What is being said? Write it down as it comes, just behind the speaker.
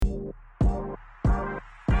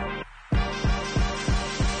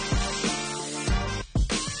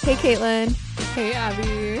Hey, Caitlyn. Hey,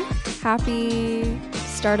 Abby. Happy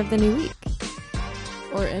start of the new week.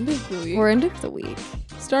 Or end of the week. Or end of the week.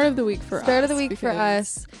 Start of the week for us. Start of the week for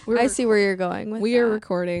us. I see where you're going with We that. are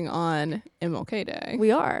recording on MLK Day.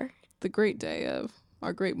 We are. The great day of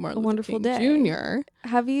our great Martin A Luther wonderful King day. Jr.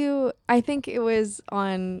 Have you, I think it was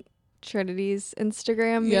on Trinity's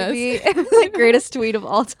Instagram, maybe. Yes. It was like greatest tweet of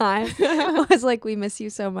all time. It was like, we miss you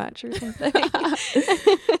so much or something.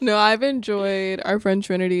 No, I've enjoyed our friend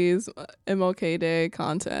Trinity's MLK Day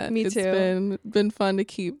content. Me too. It's been fun to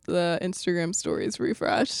keep the Instagram stories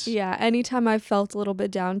refreshed. Yeah, anytime I felt a little bit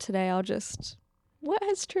down today, I'll just, what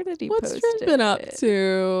has Trinity What's posted? Trin been up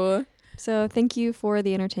to? So thank you for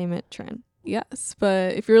the entertainment, Trin. Yes,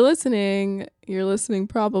 but if you're listening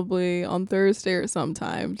probably on Thursday or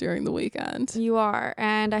sometime during the weekend. You are,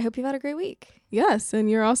 and I hope you've had a great week. Yes, and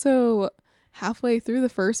you're also halfway through the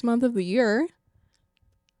first month of the year.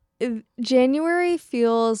 January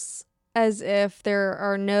feels as if there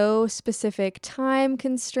are no specific time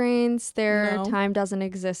constraints. No. Time doesn't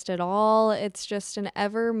exist at all. It's just an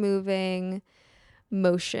ever-moving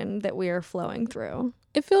motion that we are flowing through.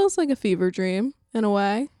 It feels like a fever dream in a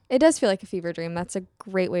way, It does feel like a fever dream. That's a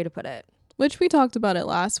great way to put it. which we talked about it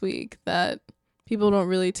last week, that people don't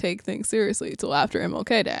really take things seriously till after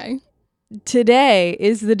MLK Day. Today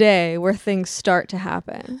is the day where things start to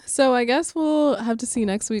happen. So I guess we'll have to see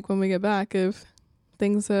next week when we get back if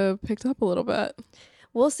things have picked up a little bit.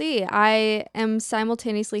 We'll see. I am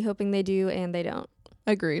simultaneously hoping they do and they don't.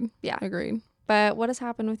 Agreed. Yeah. Agreed. But what has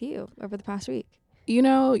happened with you over the past week? You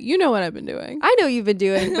know what I've been doing. I know you've been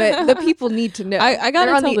doing, but the people need to know. I gotta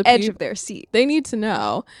They're on tell the the edge peop- of their seat. They need to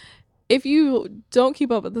know. If you don't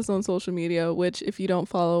keep up with us on social media, which if you don't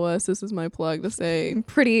follow us, this is my plug to say, I'm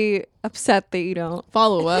pretty upset that you don't.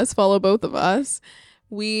 follow us, follow both of us.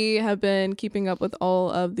 We have been keeping up with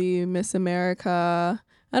all of the Miss America,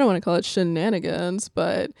 I don't want to call it shenanigans,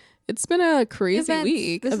 but it's been a crazy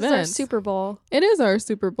week. This is our Super Bowl. It is our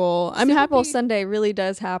Super Bowl. I'm Super happy. Bowl Sunday really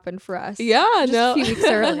does happen for us. Yeah, Just no. a few weeks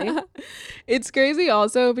early. It's crazy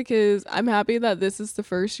also because I'm happy that this is the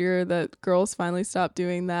first year that girls finally stopped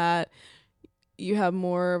doing that. You have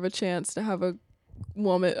more of a chance to have a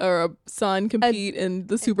woman or a son compete in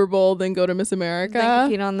the Super Bowl than go to Miss America. Then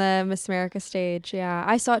compete on the Miss America stage. Yeah,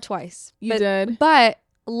 I saw it twice. You did? But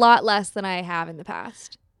a lot less than I have in the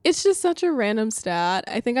past. It's just such a random stat.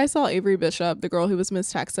 I think I saw Avery Bishop, the girl who was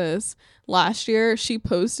Miss Texas last year. She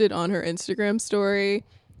posted on her Instagram story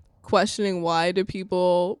questioning why do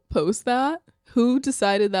people post that? Who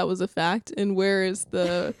decided that was a fact? And where is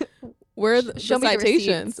the Show me the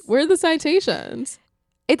citations? receipts. Where are the citations?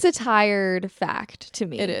 It's a tired fact to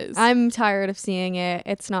me. It is. I'm tired of seeing it.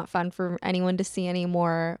 It's not fun for anyone to see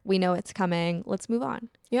anymore. We know it's coming. Let's move on.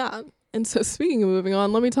 Yeah. And so speaking of moving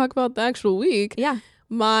on, let me talk about the actual week. Yeah.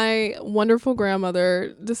 My wonderful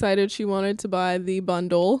grandmother decided she wanted to buy the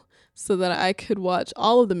bundle so that I could watch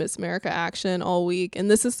all of the Miss America action all week. And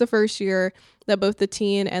this is the first year that both the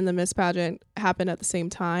teen and the Miss pageant happened at the same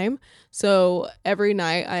time. So every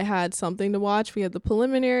night I had something to watch. We had the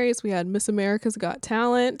preliminaries. We had Miss America's Got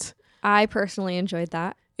Talent. I personally enjoyed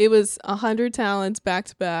that. It was 100 talents back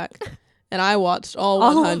to back. And I watched all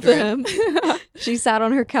All 100. of them. She sat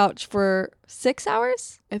on her couch for 6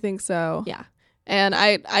 hours. I think so. Yeah. And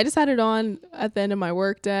I just had it on at the end of my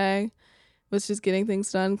work day. Was just getting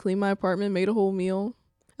things done, cleaned my apartment, made a whole meal.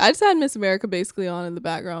 I just had Miss America basically on in the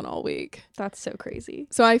background all week. That's so crazy.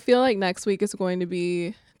 So I feel like next week is going to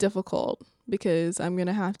be difficult because I'm going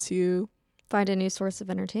to have to Find a new source of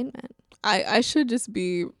entertainment. I should just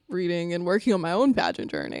be reading and working on my own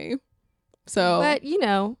pageant journey. So But, you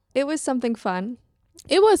know, it was something fun.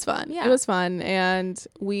 it was fun. Yeah. It was fun. And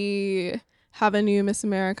we have a new Miss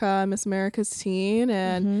America's teen,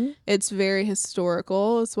 and it's very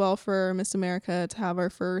historical as well for Miss America to have our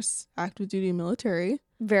first active duty military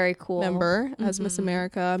Very cool. member as Miss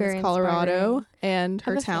America, Very Miss Colorado, inspiring. and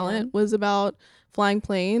her I'm a talent fan. was about flying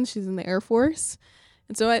planes. She's in the Air Force.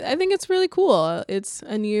 And so I think it's really cool. It's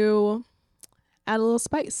a new, add a little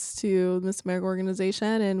spice to the Miss America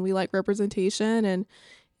organization, and we like representation, and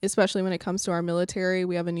especially when it comes to our military,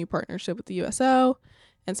 we have a new partnership with the USO.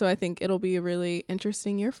 And so I think it'll be a really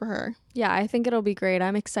interesting year for her. Yeah, I think it'll be great.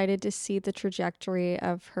 I'm excited to see the trajectory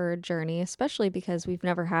of her journey, especially because we've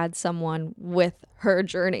never had someone with her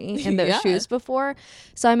journey in those Yeah. shoes before.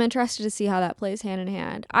 So I'm interested to see how that plays hand in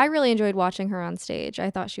hand. I really enjoyed watching her on stage.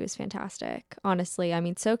 I thought she was fantastic, honestly. I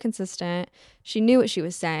mean, so consistent. She knew what she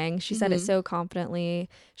was saying. She said it so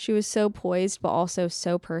confidently. She was so poised, but also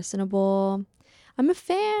so personable. I'm a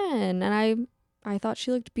fan, and I thought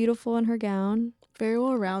she looked beautiful in her gown. Very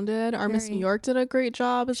well rounded. Our Miss New York did a great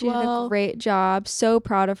job as well. She did a great job. So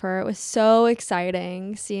proud of her. It was so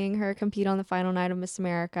exciting seeing her compete on the final night of Miss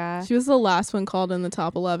America. She was the last one called in the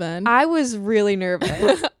top 11. I was really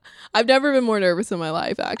nervous. I've never been more nervous in my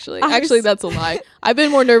life, actually. Actually, that's a lie. I've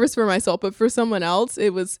been more nervous for myself, but for someone else,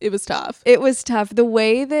 it was tough. It was tough. The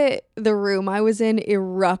way that the room I was in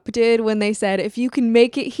erupted when they said, if you can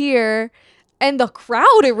make it here, and the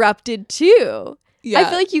crowd erupted too. Yeah. I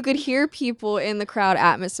feel like you could hear people in the crowd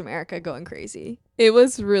at Miss America going crazy. It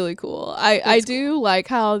was really cool. I do like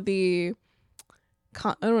how I don't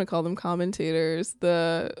want to call them commentators.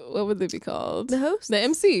 What would they be called? The hosts? The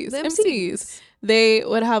MCs. The MCs. They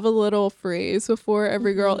would have a little phrase before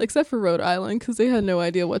every girl, except for Rhode Island, because they had no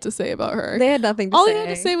idea what to say about her. They had nothing to say. All they had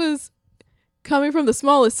to say was, coming from the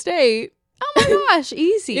smallest state. Oh my gosh,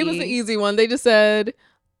 easy. It was an easy one. They just said,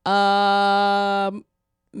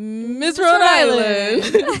 Miss Rhode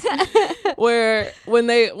Island. Where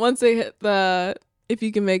once they hit the if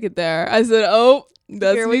you can make it there, I said, oh,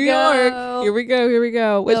 that's New York. Here we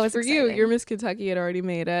go. Which for exciting. You, your Miss Kentucky had already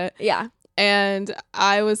made it. Yeah. And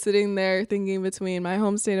I was sitting there thinking between my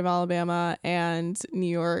home state of Alabama and New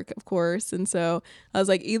York, of course. And so I was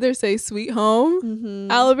like, either say Sweet Home,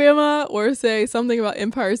 Alabama, or say something about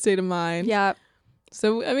Empire State of Mind. Yeah.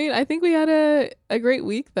 So, I mean, I think we had a great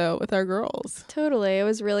week, though, with our girls. Totally. It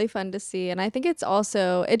was really fun to see. And I think it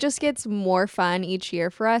just gets more fun each year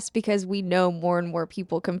for us because we know more and more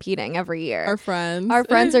people competing every year. Our friends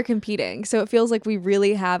are competing. So it feels like we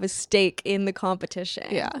really have a stake in the competition.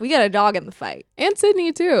 Yeah. We got a dog in the fight. And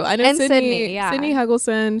Sydney, too. I know and Sydney Sydney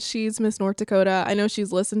Hegelson, she's Miss North Dakota. I know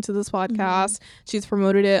she's listened to this podcast. She's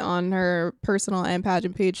promoted it on her personal and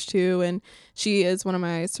pageant page, too. And she is one of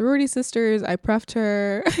my sorority sisters. I prefed her.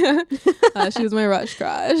 She was my rush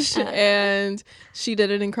crush, and she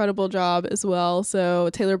did an incredible job as well.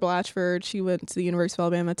 So Taylor Blatchford, she went to the University of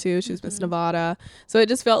Alabama too. She was Miss Nevada. So it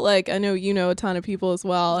just felt like, I know you know a ton of people as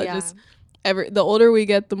well. Yeah. The older we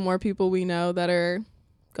get, the more people we know that are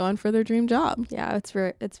going for their dream job. Yeah, it's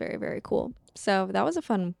very, very cool. So that was a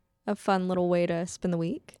fun little way to spend the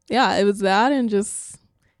week. Yeah, it was that, and just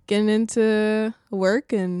getting into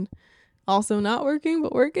work and also not working,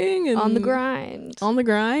 but working and on the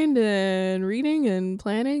grind and reading and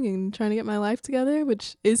planning and trying to get my life together,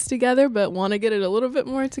 which is together, but want to get it a little bit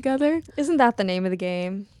more together. Isn't that the name of the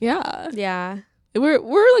game? Yeah.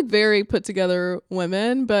 We're like very put together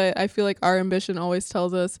women, but I feel like our ambition always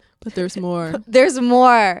tells us, but there's more. There's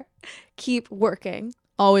more. Keep working.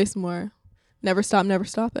 Always more. Never stop, never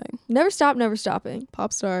stopping. Never stop, never stopping.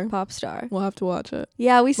 Pop star. We'll have to watch it.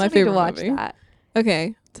 Yeah, we still need to watch that.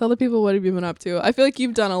 Okay, tell the people what have you been up to. I feel like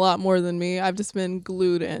you've done a lot more than me. I've just been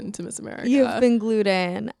glued into Miss America. You've been glued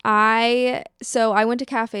in. I went to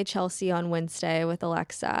Cafe Chelsea on Wednesday with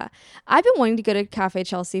Alexa. I've been wanting to go to Cafe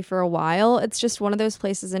Chelsea for a while. It's just one of those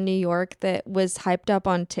places in New York that was hyped up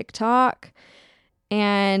on TikTok,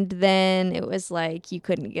 and then it was like you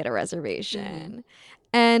couldn't get a reservation.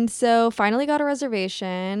 And so finally got a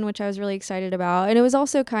reservation, which I was really excited about. And it was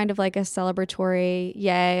also kind of like a celebratory,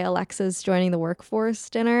 yay, Alexa's joining the workforce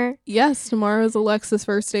dinner. Yes, tomorrow is Alexa's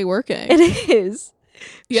first day working. It is.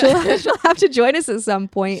 Yeah. She'll have to join us at some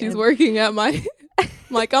point. She's working at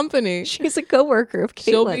my company. She's a coworker of Caitlyn's.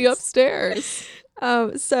 She'll be upstairs.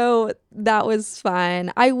 So that was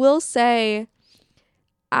fun. I will say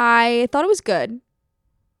I thought it was good,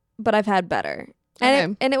 but I've had better.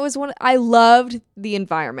 And it was I loved the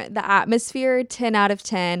environment, the atmosphere, 10 out of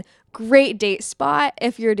 10. Great date spot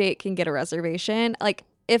if your date can get a reservation. Like,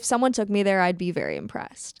 if someone took me there, I'd be very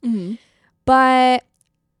impressed. But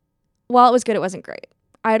while it was good, it wasn't great.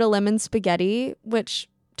 I had a lemon spaghetti, which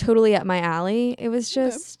totally up my alley. It was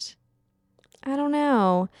just, I don't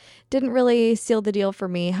know. Didn't really seal the deal for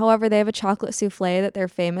me. However, they have a chocolate souffle that they're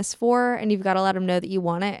famous for, and you've got to let them know that you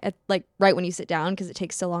want it right when you sit down because it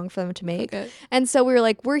takes so long for them to make. Okay. And so we were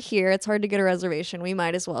like, we're here. It's hard to get a reservation. We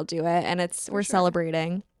might as well do it, and we're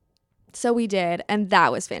celebrating. So we did, and that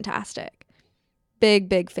was fantastic.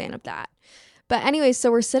 Big fan of that. But anyway, so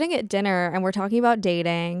we're sitting at dinner and we're talking about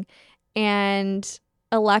dating, and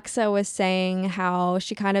Alexa was saying how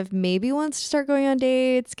she kind of maybe wants to start going on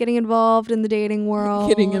dates, getting involved in the dating world.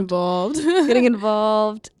 Getting involved. Dipping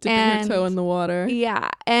her toe in the water. Yeah.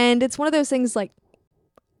 And it's one of those things, like,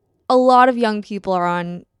 a lot of young people are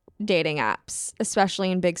on dating apps,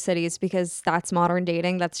 especially in big cities, because that's modern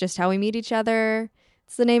dating. That's just how we meet each other.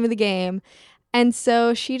 It's the name of the game. And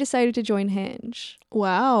so she decided to join Hinge.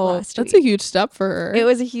 Wow. That's a huge step for her. It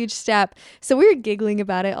was a huge step. So we were giggling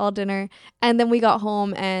about it all dinner. And then we got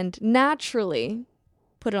home and naturally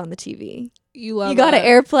put it on the TV. You love You got to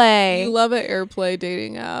airplay. You love an airplay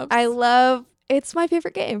dating app. It's my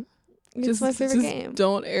favorite game. It's my favorite game.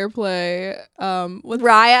 Don't airplay. What's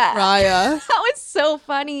Raya. Raya. That was so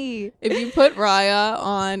funny. If you put Raya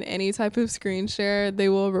on any type of screen share, they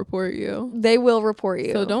will report you. They will report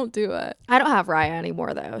you. So don't do it. I don't have Raya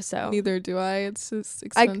anymore though, so neither do I. It's just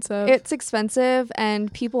expensive. It's expensive,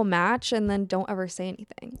 and people match and then don't ever say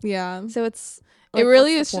anything. Yeah. So it's it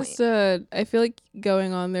really is just I feel like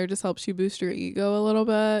going on there just helps you boost your ego a little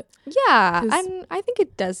bit. Yeah, and I think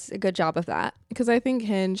it does a good job of that. Because I think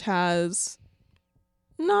Hinge has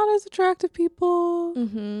not as attractive people.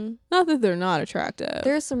 Mm-hmm. Not that they're not attractive.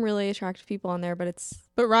 There's some really attractive people on there, but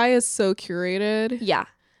Raya is so curated. Yeah.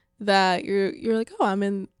 That you're like, oh, I'm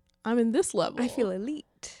in this level. I feel elite.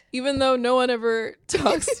 Even though no one ever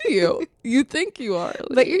talks to you. You think you are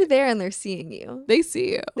elite. But you're there and they're seeing you. They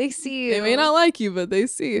see you. They see you. They may not like you, but they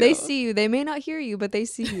see you. They see you. They may not hear you, but they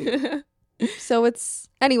see you. So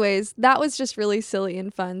anyways, that was just really silly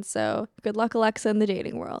and fun. So good luck, Alexa, in the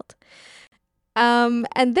dating world. And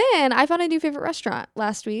then I found a new favorite restaurant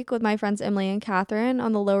last week with my friends Emily and Catherine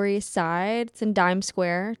on the Lower East Side. It's in Dime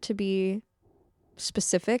Square, to be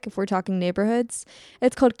specific if we're talking neighborhoods.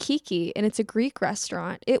 It's called Kiki, and it's a Greek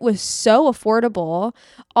restaurant. It was so affordable.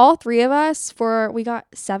 All three of us we got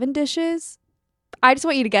 7 dishes. I just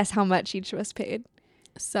want you to guess how much each of us paid.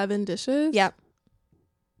 7 dishes? Yep.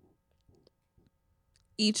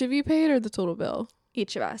 Each of you paid, or the total bill?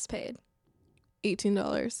 Each of us paid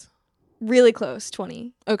 $18. Really close,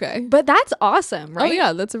 20. Okay. But that's awesome, right? Oh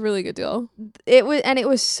yeah, that's a really good deal. It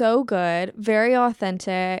was so good, very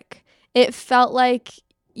authentic. It felt like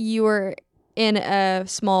you were in a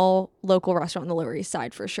small local restaurant on the Lower East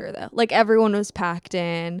Side for sure, though. Like, everyone was packed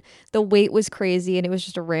in. The wait was crazy, and it was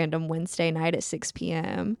just a random Wednesday night at 6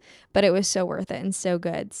 p.m. But it was so worth it and so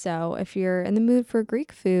good. So if you're in the mood for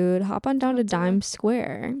Greek food, hop on down to Dime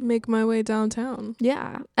Square. Make my way downtown.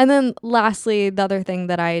 Yeah. And then lastly, the other thing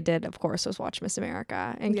that I did, of course, was watch Miss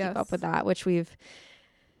America and keep up with that, which we've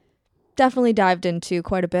definitely dived into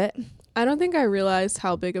quite a bit. I don't think I realized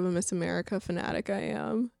how big of a Miss America fanatic I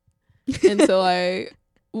am until I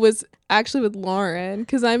was actually with Lauren,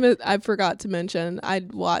 because I forgot to mention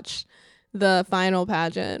I'd watched the final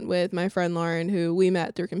pageant with my friend Lauren, who we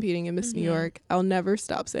met through competing in Miss New York. I'll never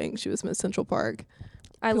stop saying she was Miss Central Park.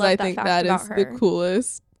 I love that think fact that about is her. the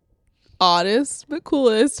coolest, oddest, but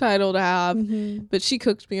coolest title to have. Mm-hmm. But she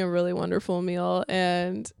cooked me a really wonderful meal,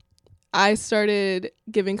 and I started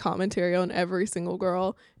giving commentary on every single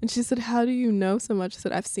girl, and she said, "How do you know so much?" I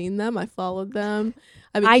said, "I've seen them. I followed them.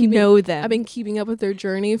 I know them. I've been keeping up with their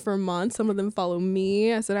journey for months. Some of them follow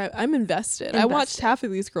me." I said, I'm invested. I watched half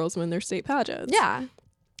of these girls win their state pageants. Yeah.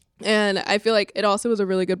 And I feel like it also was a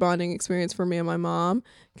really good bonding experience for me and my mom,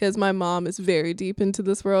 because my mom is very deep into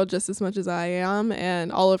this world just as much as I am.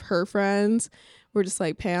 And all of her friends were just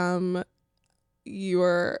like, "Pam,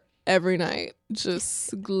 you're every night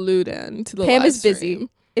just glued in to the Pam live is busy. stream."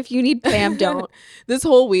 If you need Pam, don't. This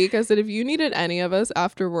whole week, I said, if you needed any of us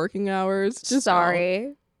after working hours, just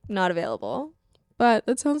sorry, not available. But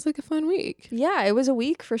that sounds like a fun week. Yeah, it was a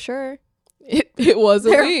week for sure. It was a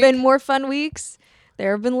week. There have been more fun weeks.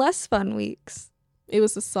 There have been less fun weeks. It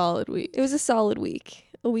was a solid week. It was a solid week.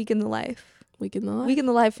 A week in the life. Week in the life. Week in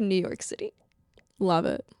the life in New York City. Love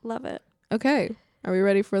it. Love it. Okay. Are we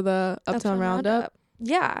ready for the Uptown Roundup?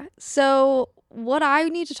 Yeah. So what I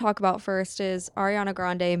need to talk about first is Ariana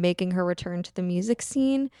Grande making her return to the music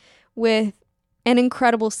scene with an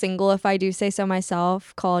incredible single, if I do say so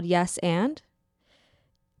myself, called Yes And.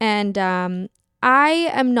 And I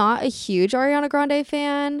am not a huge Ariana Grande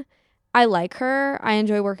fan. I like her. I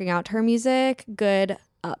enjoy working out to her music. Good,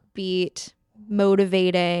 upbeat,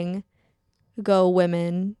 motivating, go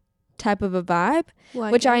women type of a vibe,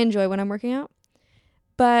 which I enjoy when I'm working out.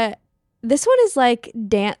 But this one is like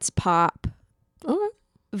dance pop,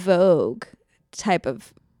 Vogue type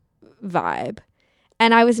of vibe.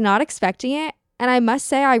 And I was not expecting it. And I must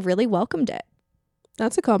say, I really welcomed it.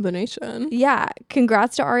 That's a combination. Yeah.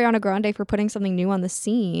 Congrats to Ariana Grande for putting something new on the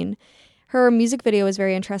scene. Her music video is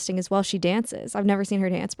very interesting as well. She dances. I've never seen her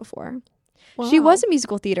dance before. Wow. She was a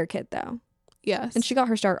musical theater kid, though. Yes. And she got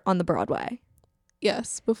her start on the Broadway.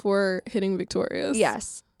 Yes, before hitting Victorious.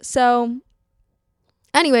 Yes. So,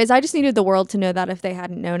 anyways, I just needed the world to know that if they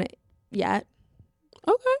hadn't known it yet.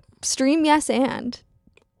 Okay. Stream Yes And.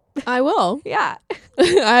 I will. Yeah.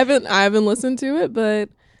 I haven't listened to it, but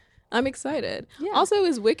I'm excited. Yeah. Also,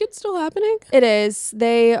 is Wicked still happening? It is.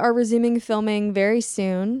 They are resuming filming very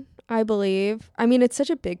soon, I believe. I mean, it's such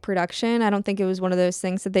a big production. I don't think it was one of those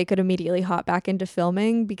things that they could immediately hop back into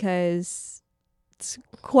filming, because it's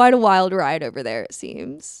quite a wild ride over there, it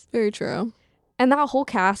seems. Very true. And that whole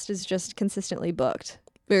cast is just consistently booked.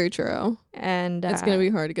 Very true. And it's going to be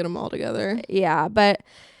hard to get them all together. Yeah, but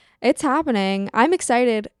it's happening. I'm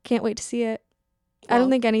excited. Can't wait to see it. Well, I don't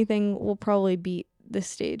think anything will probably beat the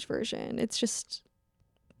stage version. It's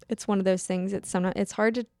one of those things. It's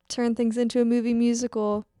hard to turn things into a movie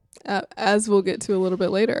musical. As we'll get to a little bit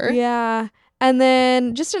later. Yeah. And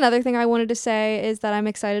then just another thing I wanted to say is that I'm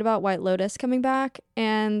excited about White Lotus coming back,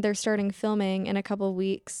 and they're starting filming in a couple of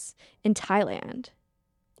weeks in Thailand,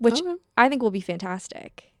 which I think will be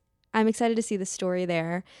fantastic. I'm excited to see the story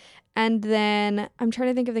there. And then I'm trying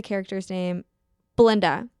to think of the character's name.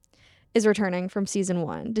 Belinda is returning from season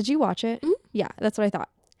 1. Did you watch it? Mm-hmm. Yeah, that's what I thought.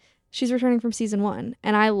 She's returning from season 1,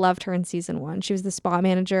 and I loved her in season 1. She was the spa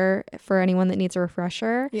manager for anyone that needs a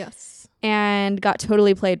refresher. Yes. And got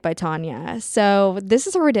totally played by Tanya. So this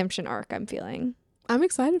is a redemption arc I'm feeling. I'm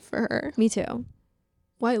excited for her. Me too.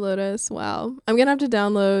 White Lotus. Wow. I'm going to have to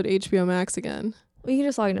download HBO Max again. Well, you can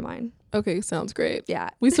just log into mine. Okay, sounds great. Yeah.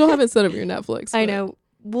 We still haven't set up your Netflix. I know.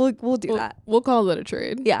 We'll do that. We'll call that a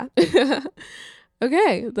trade. Yeah.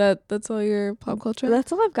 Okay. That's all your pop culture?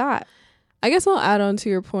 That's all I've got. I guess I'll add on to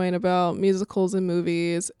your point about musicals and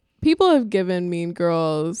movies. People have given Mean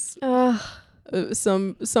Girls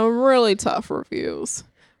some really tough reviews.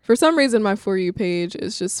 For some reason, my For You page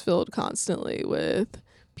is just filled constantly with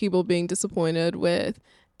people being disappointed with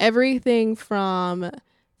everything from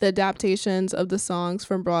the adaptations of the songs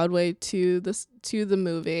from Broadway to the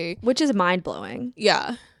movie, which is mind-blowing.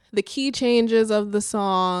 Yeah. The key changes of the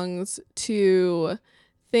songs to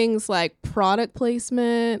things like product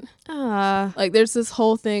placement. Like there's this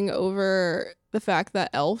whole thing over the fact that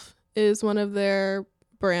Elf is one of their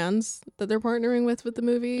brands that they're partnering with the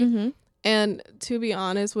movie. Mm-hmm. And to be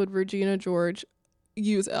honest, would Regina George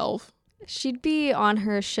use Elf? She'd be on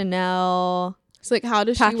her Chanel. It's like, how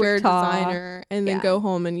does she wear designer and then go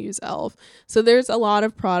home and use Elf? So there's a lot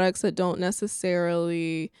of products that don't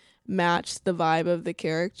necessarily match the vibe of the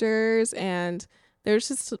characters, and there's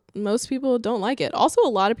just, most people don't like it. Also, a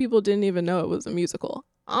lot of people didn't even know it was a musical.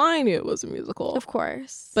 I knew it was a musical, of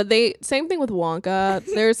course, but same thing with Wonka.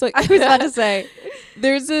 There's like I was about to say,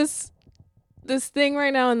 there's this thing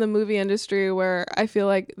right now in the movie industry where I feel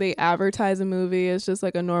like they advertise a movie as just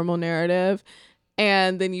like a normal narrative,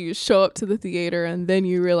 and then you show up to the theater and then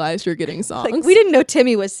you realize you're getting songs. Like, we didn't know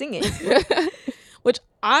Timmy was singing. Which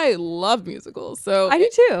I love musicals. So I do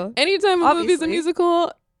too. Anytime a movie's a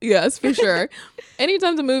musical, yes, for sure.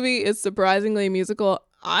 Anytime the movie is surprisingly musical,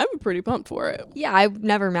 I'm pretty pumped for it. Yeah, I'm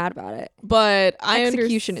never mad about it. But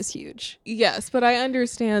execution is huge. Yes, but I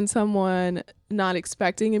understand someone not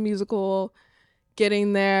expecting a musical,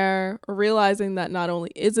 getting there, realizing that not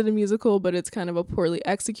only is it a musical, but it's kind of a poorly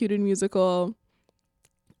executed musical.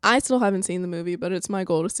 I still haven't seen the movie, but it's my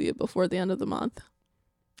goal to see it before the end of the month.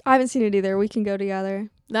 I haven't seen it either. We can go together.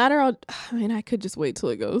 That or I could just wait till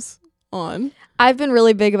it goes on. I've been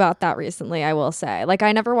really big about that recently, I will say. Like,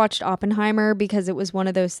 I never watched Oppenheimer because it was one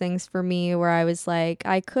of those things for me where I was like,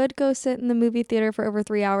 I could go sit in the movie theater for over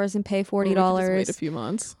 3 hours and pay $40. Or we can just wait a few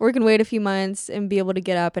months. Or we can wait a few months and be able to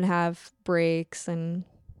get up and have breaks and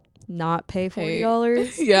not pay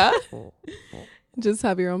 $40. Yeah. Just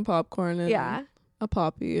have your own popcorn and a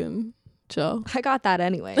poppy and chill. I got that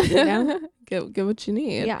anyway, you know? Get what you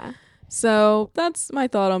need. Yeah. So that's my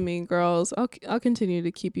thought on Mean Girls. I'll continue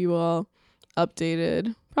to keep you all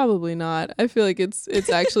updated. Probably not. I feel like it's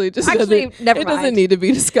actually just doesn't need to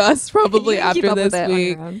be discussed probably after this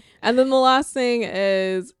week. And then the last thing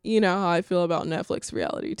is, you know how I feel about Netflix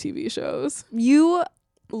reality TV shows. You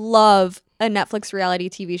love a Netflix reality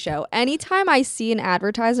TV show. Anytime I see an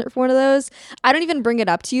advertisement for one of those, I don't even bring it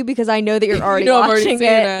up to you because I know that you're already watching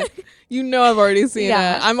it. You know I've already seen it.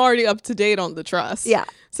 I'm already up to date on the trust. Yeah.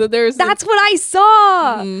 So that's what I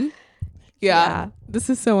saw. Mm-hmm. Yeah. This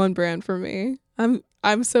is so on brand for me.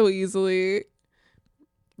 I'm so easily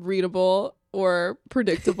readable or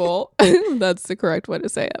predictable. That's the correct way to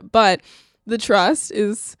say it. But The Trust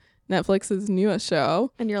is Netflix's newest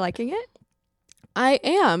show. And you're liking it? I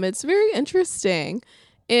am. It's very interesting.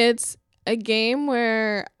 It's a game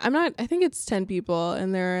where I think it's 10 people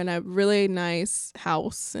and they're in a really nice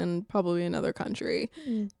house in probably another country.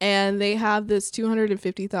 Mm. And they have this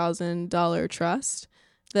 $250,000 trust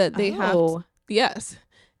that they have. Yes.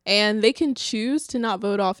 And they can choose to not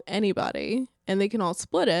vote off anybody and they can all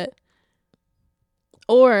split it.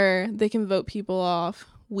 Or they can vote people off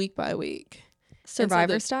week by week.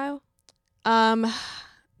 Survivor style?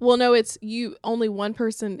 Well, no, it's only one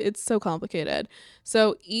person. It's so complicated.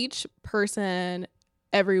 So each person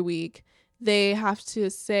every week, they have to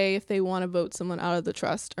say if they want to vote someone out of the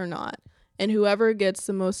trust or not. And whoever gets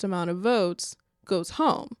the most amount of votes goes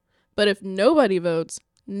home. But if nobody votes,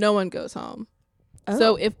 no one goes home. Oh.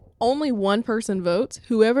 So if only one person votes,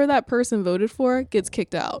 whoever that person voted for gets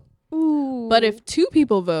kicked out. Ooh. But if 2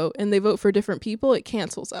 people vote and they vote for different people, it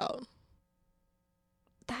cancels out.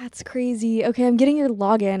 That's crazy. Okay, I'm getting your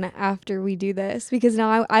login after we do this because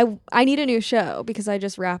now I need a new show because I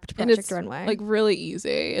just wrapped Project Runway. Like really easy.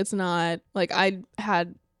 It's not like I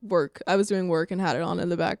had work. I was doing work and had it on in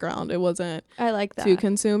the background. It wasn't I like that. too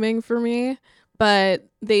consuming for me. But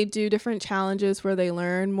they do different challenges where they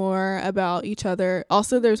learn more about each other.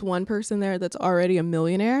 Also, there's one person there that's already a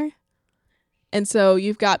millionaire. And so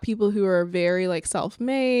you've got people who are very like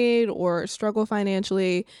self-made or struggle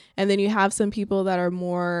financially. And then you have some people that are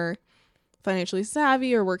more financially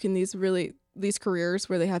savvy or work in these careers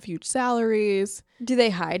where they have huge salaries. Do they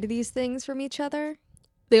hide these things from each other?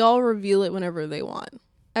 They all reveal it whenever they want.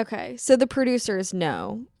 Okay. So the producers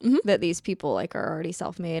know that these people like are already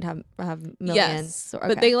self-made, have millions. Yes. Okay.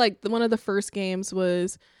 But they one of the first games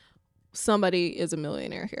was somebody is a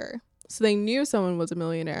millionaire here. So they knew someone was a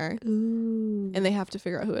millionaire. Ooh. And they have to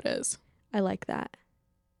figure out who it is. I like that.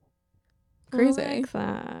 Crazy. I like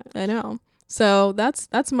that. I know. So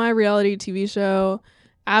that's my reality TV show.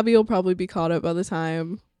 Abby will probably be caught up by the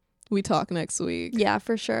time we talk next week. Yeah,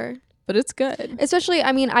 for sure. But it's good. Especially,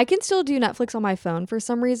 I mean, I can still do Netflix on my phone for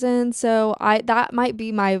some reason. So that might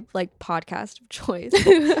be my like podcast of choice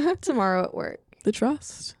tomorrow at work. The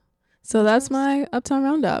Trust. So that's my Uptown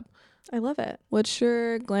Roundup. I love it. What's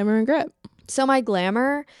your glamour and grit? So my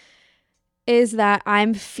glamour is that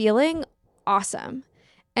I'm feeling awesome.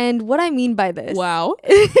 And what I mean by this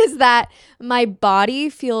is that my body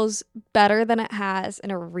feels better than it has in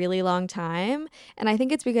a really long time. And I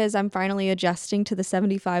think it's because I'm finally adjusting to the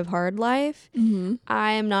 75 hard life. Mm-hmm.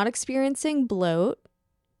 I am not experiencing bloat.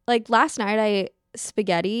 Like last night I ate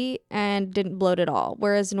spaghetti and didn't bloat at all.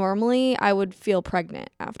 Whereas normally I would feel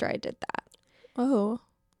pregnant after I did that. Oh.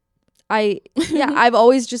 I've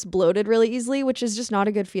always just bloated really easily, which is just not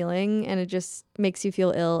a good feeling. And it just makes you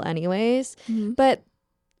feel ill anyways. Mm-hmm. But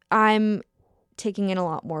I'm taking in a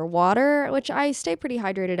lot more water, which I stay pretty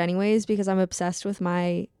hydrated anyways because I'm obsessed with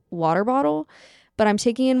my water bottle. But I'm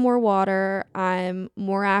taking in more water. I'm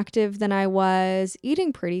more active than I was,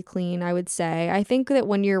 eating pretty clean, I would say. I think that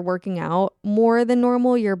when you're working out more than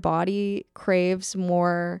normal, your body craves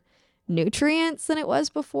more nutrients than it was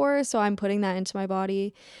before. So I'm putting that into my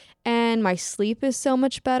body. And my sleep is so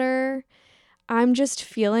much better. I'm just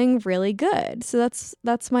feeling really good. So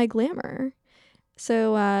that's my glamour.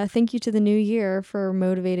 So thank you to the new year for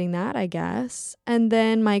motivating that, I guess. And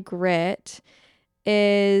then my grit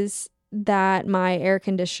is that my air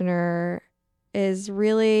conditioner is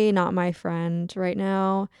really not my friend right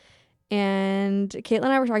now. And Caitlyn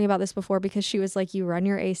and I were talking about this before because she was like, you run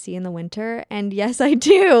your AC in the winter. And yes, I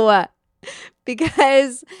do.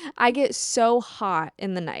 Because I get so hot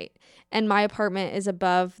in the night. And my apartment is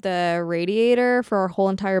above the radiator for our whole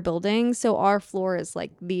entire building. So our floor is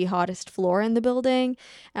like the hottest floor in the building.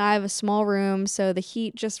 And I have a small room. So the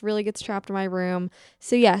heat just really gets trapped in my room.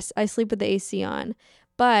 So yes, I sleep with the AC on.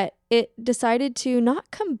 But it decided to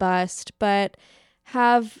not combust, but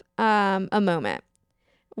have a moment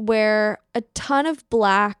where a ton of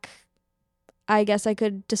black, I guess I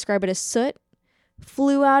could describe it as soot,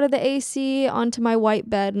 flew out of the AC onto my white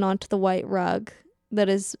bed and onto the white rug that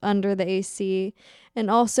is under the AC.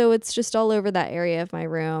 And also it's just all over that area of my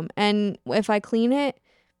room. And if I clean it,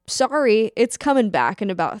 sorry, it's coming back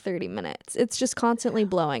in about 30 minutes. It's just constantly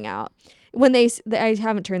blowing out. I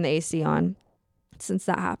haven't turned the AC on since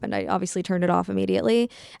that happened. I obviously turned it off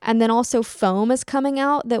immediately. And then also foam is coming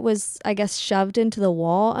out that was, I guess, shoved into the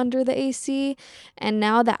wall under the AC. And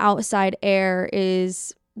now the outside air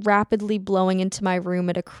is rapidly blowing into my room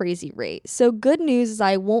at a crazy rate. So good news is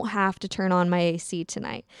I won't have to turn on my AC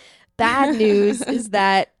tonight. Bad news is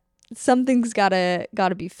that something's gotta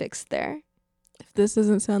be fixed there. If this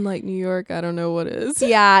doesn't sound like New York, I don't know what is.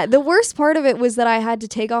 Yeah, the worst part of it was that I had to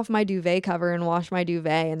take off my duvet cover and wash my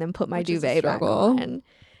duvet and then put my duvet back on.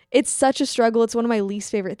 It's such a struggle. It's one of my least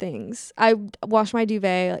favorite things. I wash my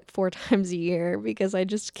duvet like 4 times a year because I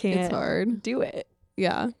just can't do it.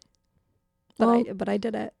 Yeah. But I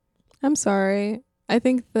did it. I'm sorry. I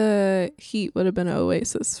think the heat would have been an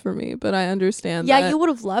oasis for me, but I understand that. Yeah, you would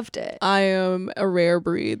have loved it. I am a rare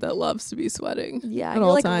breed that loves to be sweating. Yeah, at you're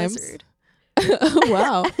all like times. A lizard.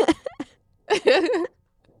 Wow.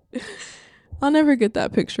 I'll never get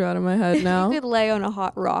that picture out of my head now. You could lay on a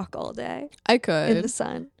hot rock all day. I could. In the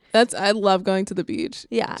sun. I love going to the beach.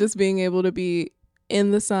 Yeah. Just being able to be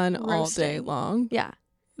in the sun all day long. Yeah.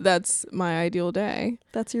 That's my ideal day.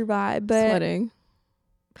 That's your vibe. But sweating.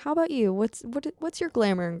 How about you? What's your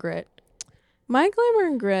glamour and grit? My glamour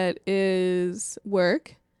and grit is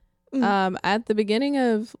work. At the beginning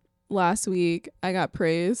of last week, I got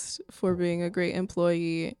praised for being a great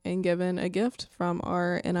employee and given a gift from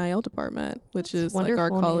our NIL department, which is like our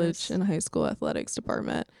college and high school athletics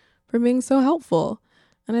department, for being so helpful.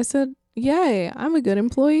 And I said, yay, I'm a good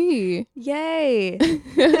employee. Yay.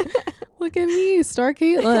 Look at me, star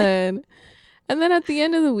Caitlyn. And then at the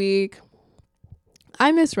end of the week,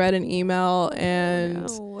 I misread an email and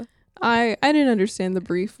I didn't understand the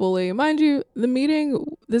brief fully. Mind you, the meeting,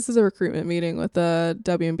 this is a recruitment meeting with a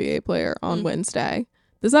WNBA player on Wednesday,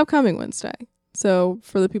 this upcoming Wednesday. So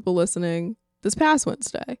for the people listening, this past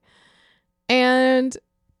Wednesday. And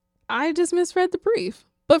I just misread the brief.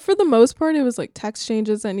 But for the most part, it was like text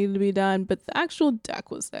changes that needed to be done, but the actual deck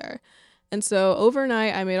was there. And so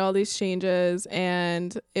overnight, I made all these changes,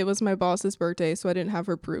 and it was my boss's birthday, so I didn't have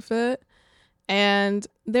her proof it. And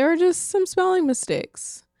there were just some spelling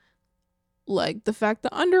mistakes. Like the fact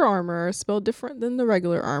that Under Armour is spelled different than the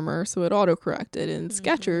regular Armour, so it autocorrected, and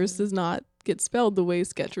Skechers does not get spelled the way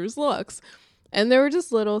Skechers looks. And there were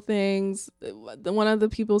just little things. One of the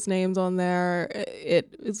people's names on there,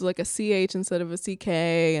 it is like a CH instead of a CK,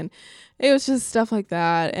 and it was just stuff like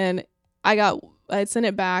that. And I had sent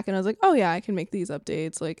it back, and I was like, oh yeah, I can make these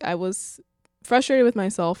updates. Like, I was frustrated with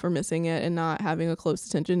myself for missing it and not having a close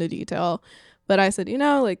attention to detail. But I said,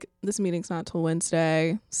 like, this meeting's not till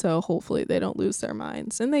Wednesday, so hopefully they don't lose their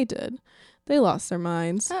minds. And they did. They lost their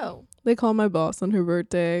minds. Oh. They called my boss on her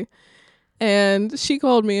birthday. And she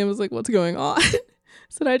called me and was like, what's going on?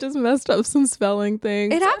 Said I just messed up some spelling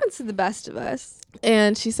things. It happens to the best of us.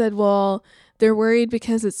 And she said, well, they're worried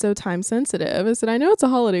because it's so time sensitive. I said, I know it's a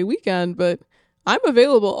holiday weekend, but I'm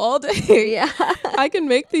available all day. Yeah. I can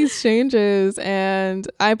make these changes. And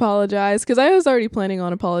I apologize because I was already planning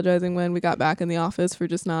on apologizing when we got back in the office for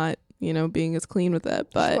just not, being as clean with it.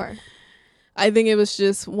 But sure. I think it was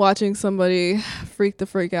just watching somebody freak the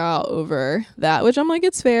freak out over that, which I'm like,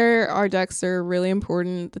 it's fair. Our decks are really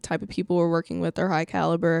important. The type of people we're working with are high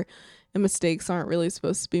caliber, and mistakes aren't really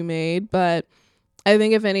supposed to be made. But I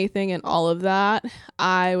think if anything in all of that,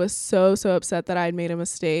 I was so upset that I'd made a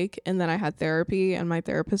mistake. And then I had therapy, and my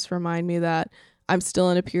therapist reminded me that I'm still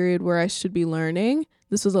in a period where I should be learning.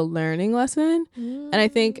 This was a learning lesson. And I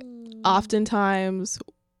think oftentimes,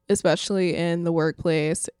 especially in the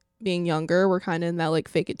workplace, being younger, we're kind of in that like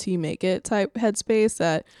fake it till you make it type headspace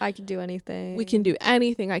that I can do anything. We can do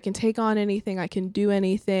anything. I can take on anything. I can do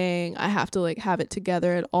anything. I have to like have it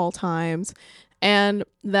together at all times. And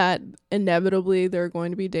that inevitably there are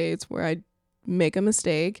going to be days where I make a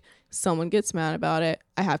mistake. Someone gets mad about it.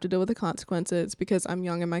 I have to deal with the consequences because I'm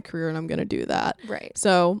young in my career and I'm going to do that. Right.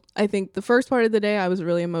 So I think the first part of the day I was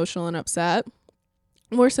really emotional and upset.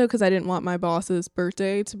 More so because I didn't want my boss's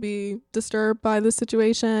birthday to be disturbed by the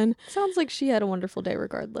situation. Sounds like she had a wonderful day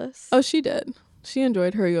regardless. Oh, she did. She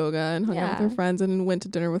enjoyed her yoga and hung out with her friends and went to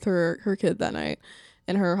dinner with her kid that night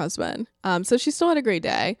and her husband. So she still had a great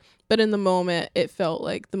day. But in the moment, it felt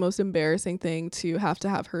like the most embarrassing thing to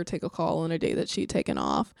have her take a call on a day that she'd taken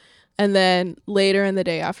off. And then later in the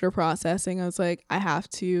day after processing, I was like, I have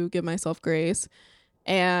to give myself grace.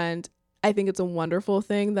 And I think it's a wonderful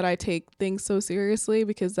thing that I take things so seriously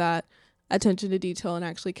because that attention to detail and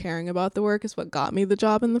actually caring about the work is what got me the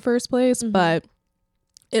job in the first place. Mm-hmm. But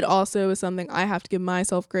it also is something I have to give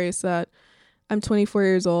myself grace that I'm 24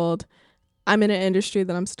 years old. I'm in an industry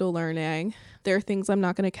that I'm still learning. There are things I'm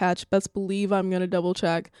not going to catch. Best believe I'm going to double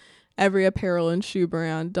check every apparel and shoe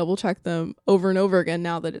brand, double check them over and over again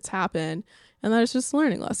now that it's happened. And that is just a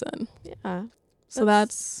learning lesson. Yeah. So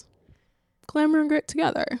that's glamour and grit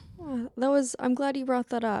together. I'm glad you brought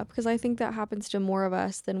that up because I think that happens to more of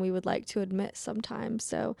us than we would like to admit sometimes.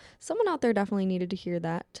 So someone out there definitely needed to hear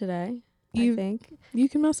that today. I think you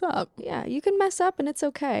can mess up. Yeah, you can mess up and it's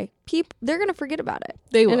okay. They're going to forget about it.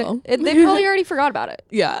 They will. They probably already forgot about it.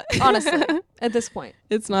 Yeah. Honestly, at this point.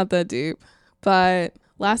 It's not that deep. But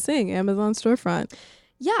last thing, Amazon storefront.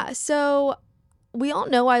 Yeah, so we all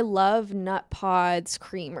know I love Nut Pods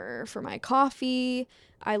creamer for my coffee.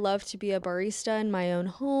 I love to be a barista in my own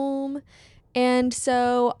home. And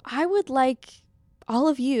so I would like all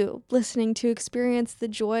of you listening to experience the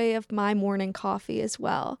joy of my morning coffee as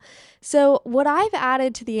well. So what I've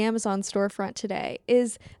added to the Amazon storefront today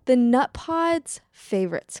is the Nut Pods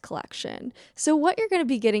favorites collection. So what you're going to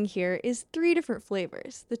be getting here is 3 different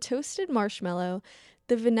flavors: the toasted marshmallow,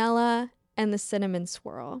 the vanilla, and the cinnamon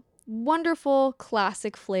swirl. Wonderful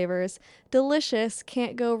classic flavors, delicious,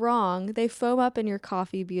 can't go wrong. They foam up in your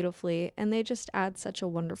coffee beautifully, and they just add such a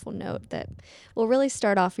wonderful note that will really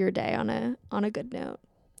start off your day on a good note.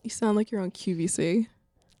 You sound like you're on QVC.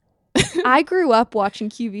 I grew up watching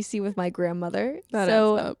QVC with my grandmother. That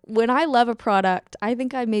so adds up. when I love a product, I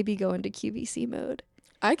think I maybe go into QVC mode.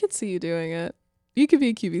 I could see you doing it. You could be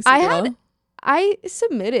a QVC girl. I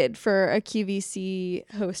submitted for a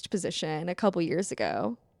QVC host position a couple years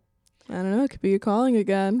ago. I don't know. It could be your calling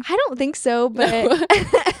again. I don't think so, but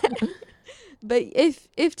but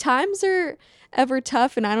if times are ever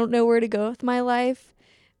tough and I don't know where to go with my life,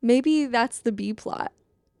 maybe that's the B plot.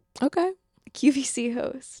 Okay. QVC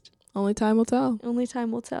host. Only time will tell. Only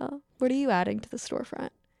time will tell. What are you adding to the storefront?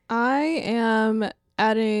 I am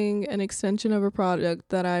adding an extension of a product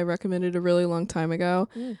that I recommended a really long time ago.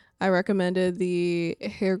 I recommended the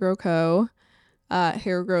Hair Grow Co.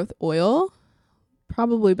 Hair growth oil,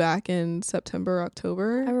 probably back in September,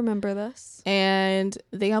 October. I remember this. And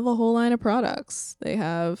they have a whole line of products. They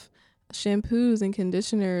have shampoos and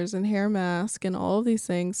conditioners and hair mask and all of these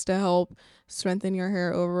things to help strengthen your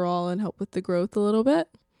hair overall and help with the growth a little bit.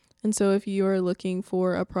 And so if you are looking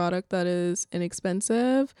for a product that is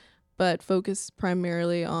inexpensive but focused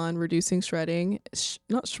primarily on reducing shedding,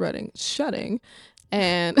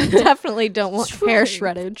 and definitely don't want hair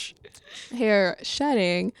shreddage. Hair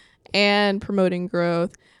shedding and promoting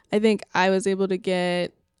growth, I think I was able to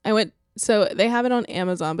so they have it on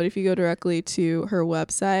Amazon, but if you go directly to her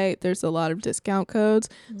website, there's a lot of discount codes.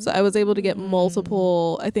 So I was able to get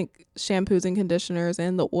multiple, I think, shampoos and conditioners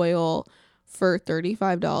and the oil for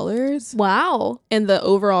 $35. Wow. And the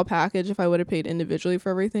overall package, if I would have paid individually for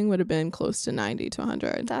everything, would have been close to $90 to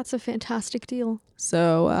 $100. That's a fantastic deal.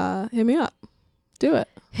 So hit me up. Do it.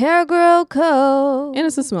 Hair Grow Co. And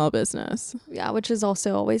it's a small business. Yeah, which is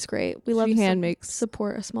also always great. We love to hand makes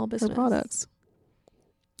support a small business. Her products.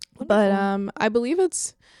 Wonderful. But I believe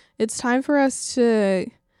it's time for us to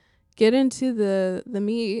get into the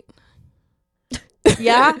meat.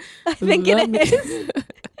 Yeah, I think it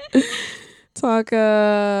is. Talk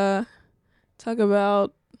about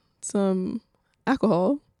some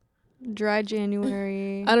alcohol. Dry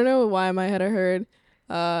January. I don't know why in my head I heard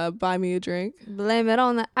buy me a drink. Blame it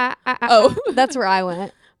on the Oh. That's where I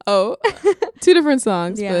went. Oh, two different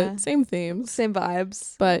songs, Yeah. but same themes. Same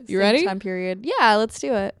vibes. But you Same ready? Time period. Yeah, let's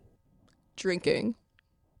do it. Drinking.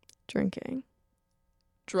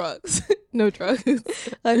 Drugs. No drugs.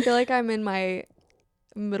 I feel like I'm in my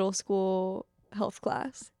middle school health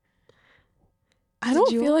class. I don't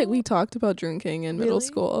feel like we talked about drinking in middle Really?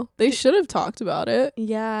 school. They should have talked about it.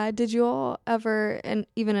 Yeah. Did you all ever, and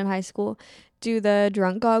even in high school, do the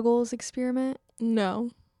drunk goggles experiment?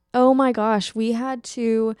 No. Oh my gosh. We had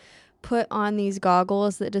to put on these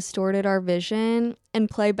goggles that distorted our vision and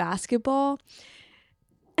play basketball.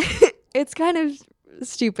 It's kind of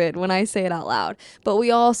stupid when I say it out loud, but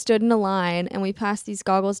we all stood in a line and we passed these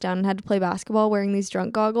goggles down and had to play basketball wearing these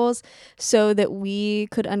drunk goggles so that we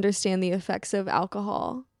could understand the effects of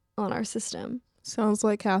alcohol on our system. Sounds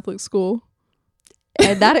like Catholic school.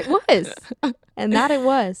 And that it was.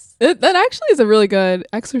 That actually is a really good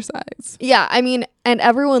exercise. Yeah, I mean, and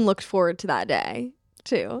everyone looked forward to that day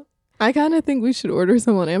too. I kind of think we should order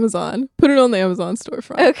some on Amazon. Put it on the Amazon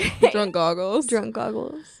storefront. Okay. Drunk goggles.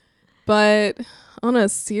 But on a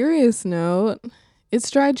serious note, it's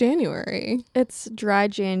Dry January. It's Dry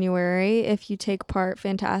January. If you take part,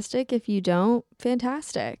 fantastic. If you don't,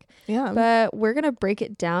 fantastic. Yeah. But we're going to break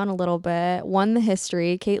it down a little bit. One, the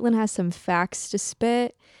history. Caitlyn has some facts to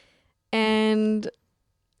spit. And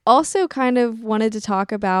also kind of wanted to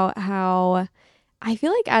talk about how I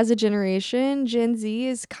feel like as a generation, Gen Z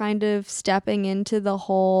is kind of stepping into the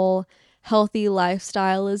whole healthy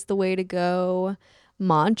lifestyle is the way to go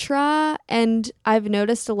mantra. And I've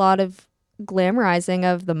noticed a lot of glamorizing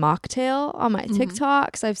of the mocktail on my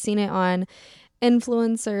TikToks. I've seen it on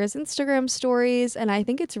influencers' Instagram stories, and I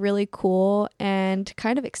think it's really cool and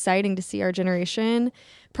kind of exciting to see our generation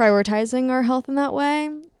prioritizing our health in that way.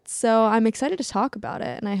 So I'm excited to talk about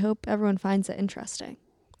it, and I hope everyone finds it interesting.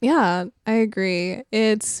 Yeah, I agree.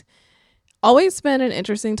 It's always been an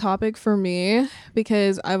interesting topic for me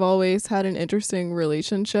because I've always had an interesting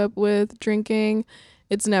relationship with drinking.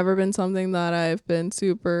 It's never been something that I've been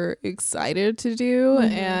super excited to do.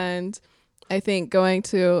 And I think going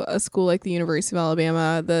to a school like the University of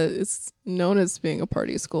Alabama that is known as being a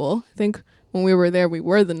party school, I think when we were there, we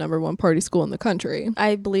were the #1 party school in the country.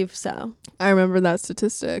 I believe so. I remember that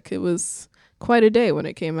statistic. It was quite a day when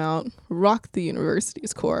it came out. Rocked the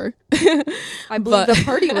university's core. I believe the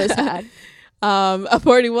party was had. A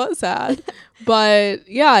party was had. But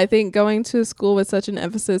yeah, I think going to a school with such an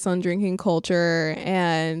emphasis on drinking culture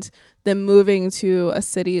and then moving to a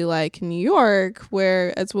city like New York,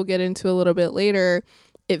 where, as we'll get into a little bit later,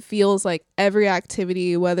 it feels like every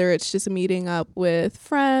activity, whether it's just meeting up with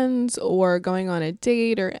friends or going on a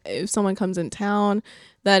date, or if someone comes in town,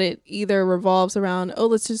 that it either revolves around, oh,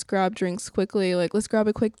 let's just grab drinks quickly, like let's grab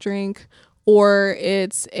a quick drink, or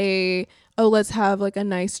it's oh, let's have like a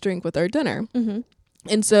nice drink with our dinner.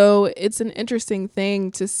 And so it's an interesting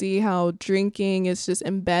thing to see how drinking is just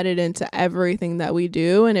embedded into everything that we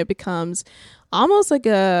do, and it becomes almost like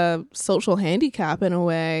a social handicap in a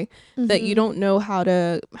way that you don't know how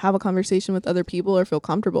to have a conversation with other people or feel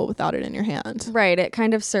comfortable without it in your hand. Right. It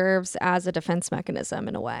kind of serves as a defense mechanism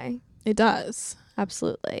in a way. It does.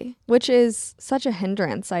 Absolutely. Which is such a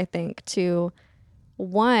hindrance, I think, to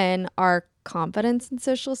one, our confidence in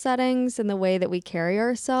social settings and the way that we carry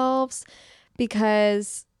ourselves,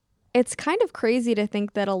 because it's kind of crazy to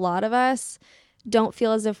think that a lot of us don't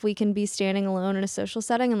feel as if we can be standing alone in a social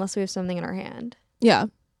setting unless we have something in our hand. Yeah.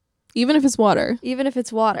 Even if it's water. Even if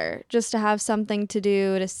it's water, just to have something to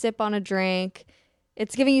do, to sip on a drink.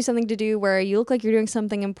 It's giving you something to do where you look like you're doing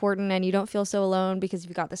something important and you don't feel so alone because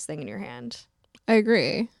you've got this thing in your hand. I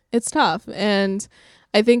agree. It's tough. And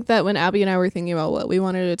I think that when Abby and I were thinking about what we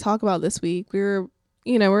wanted to talk about this week, we're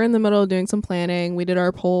in the middle of doing some planning. We did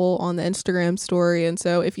our poll on the Instagram story. And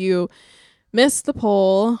so if you missed the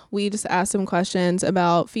poll, we just asked some questions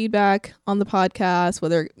about feedback on the podcast,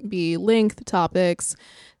 whether it be length, topics,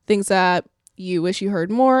 things that you wish you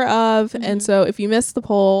heard more of. And so if you missed the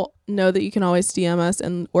poll, know that you can always DM us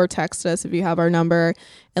or text us if you have our number,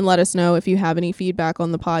 and let us know if you have any feedback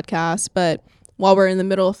on the podcast. But while we're in the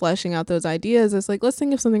middle of fleshing out those ideas, it's like, let's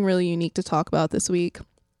think of something really unique to talk about this week.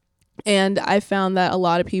 And I found that a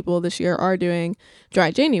lot of people this year are doing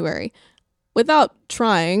dry January. Without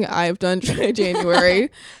trying, I've done dry January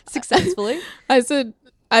Successfully. I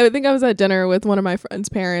think I was at dinner with one of my friend's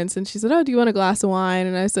parents, and she said, oh, do you want a glass of wine?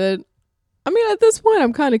 And I said, I mean, at this point,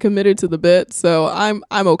 I'm kind of committed to the bit, so I'm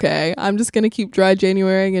okay. I'm just going to keep dry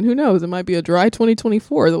January, and who knows, it might be a dry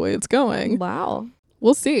 2024 the way it's going. Wow.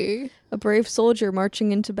 We'll see. A brave soldier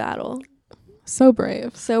marching into battle. So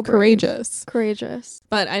brave. So brave. Courageous.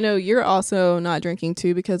 But I know you're also not drinking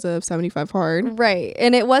too because of 75 Hard. Right.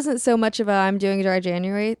 And it wasn't so much of a I'm doing dry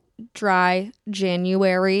January thing.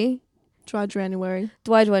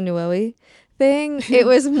 It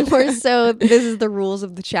was more so this is the rules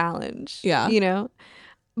of the challenge. Yeah.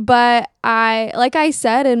 But like I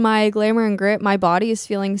said in my Glamour and Grit, my body is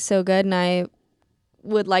feeling so good, and I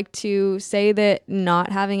would like to say that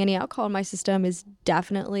not having any alcohol in my system is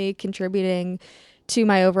definitely contributing to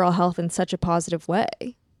my overall health in such a positive way.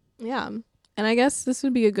 Yeah. And I guess this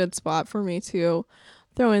would be a good spot for me to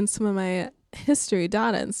throw in some of my history,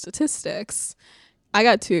 data, and statistics. I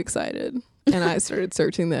got too excited and I started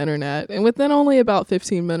searching the internet. And within only about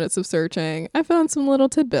 15 minutes of searching, I found some little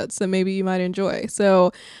tidbits that maybe you might enjoy.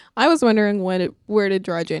 So I was wondering where did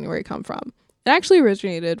dry January come from? It actually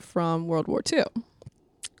originated from World War II.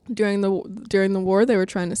 During the war, they were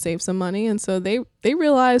trying to save some money, and so they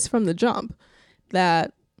realized from the jump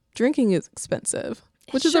that drinking is expensive,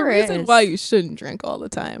 which is a reason why you shouldn't drink all the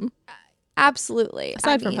time. Absolutely.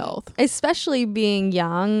 Aside from health. Especially being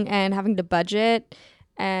young and having to budget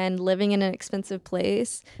and living in an expensive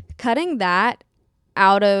place, cutting that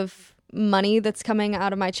out of money that's coming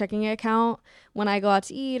out of my checking account when I go out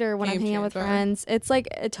to eat or when I'm hanging out with friends, it's like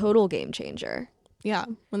a total game changer. Yeah,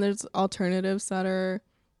 when there's alternatives that are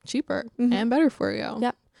cheaper and better for you.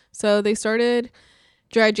 Yep. So they started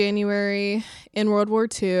dry January in World War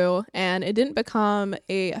II, and it didn't become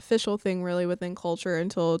a official thing really within culture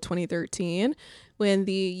until 2013, when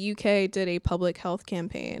the UK did a public health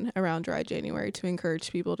campaign around dry January to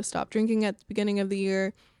encourage people to stop drinking at the beginning of the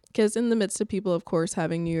year. Because in the midst of people, of course,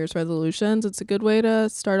 having New Year's resolutions, it's a good way to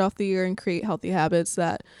start off the year and create healthy habits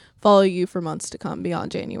that follow you for months to come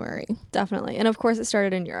beyond January. Definitely. And of course, it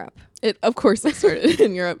started in Europe. It started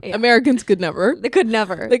in Europe. Yeah. Americans could never. They could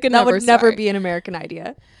never. That would never be an American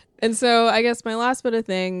idea. And so I guess my last bit of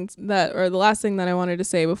things the last thing that I wanted to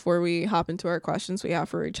say before we hop into our questions we have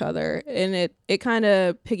for each other, and it kind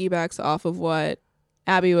of piggybacks off of what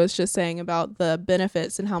Abby was just saying about the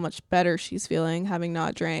benefits and how much better she's feeling having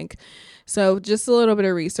not drank. So just a little bit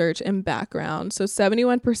of research and background. So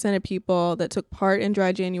 71% of people that took part in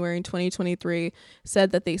dry January in 2023 said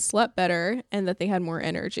that they slept better and that they had more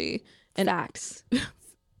energy. And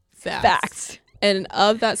Facts. And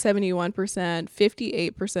of that 71%,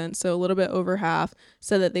 58%, so a little bit over half,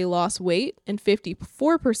 said that they lost weight, and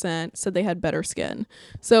 54% said they had better skin.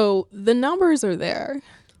 So the numbers are there.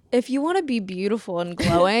 If you want to be beautiful and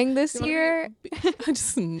glowing this year, I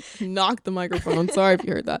just knocked the microphone. I'm sorry if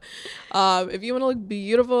you heard that. If you want to look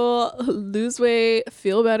beautiful, lose weight,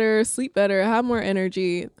 feel better, sleep better, have more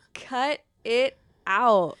energy, cut it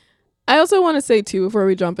out. I also want to say too, before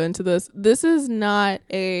we jump into this is not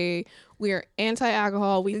we are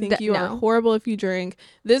anti-alcohol. We think you are horrible if you drink.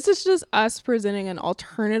 This is just us presenting an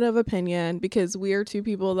alternative opinion because we are two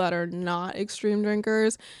people that are not extreme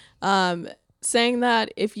drinkers. Saying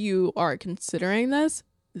that if you are considering this,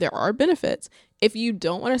 there are benefits. If you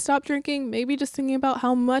don't want to stop drinking, maybe just thinking about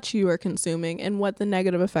how much you are consuming and what the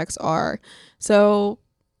negative effects are. So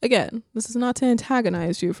again, this is not to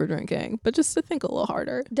antagonize you for drinking, but just to think a little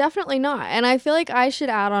harder. Definitely not. And I feel like I should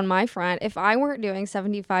add on my front, if I weren't doing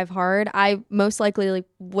 75 hard, I most likely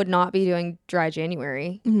would not be doing dry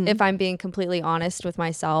January. If I'm being completely honest with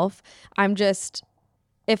myself.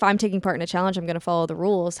 If I'm taking part in a challenge, I'm going to follow the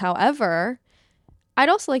rules. However, I'd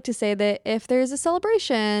also like to say that if there's a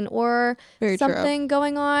celebration or something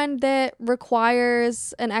going on that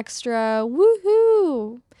requires an extra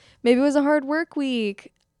woohoo, maybe it was a hard work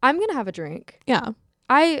week, I'm going to have a drink. Yeah.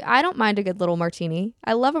 I don't mind a good little martini.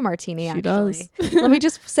 I love a martini, actually. She does. Let me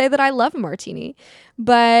just say that I love a martini.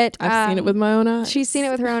 But I've seen it with my own eyes. She's seen it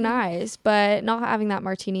with her own eyes. But not having that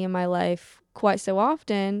martini in my life quite so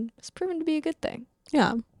often has proven to be a good thing.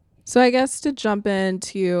 Yeah. So I guess to jump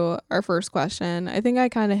into our first question, I think I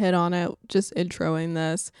kind of hit on it just introing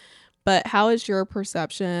this. But how has your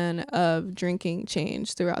perception of drinking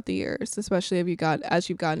changed throughout the years, especially as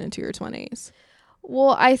you've gotten into your 20s?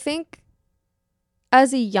 Well, I think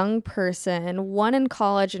as a young person, 1 in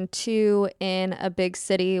college and 2 in a big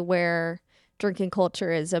city where drinking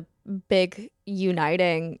culture is a big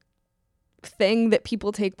uniting thing that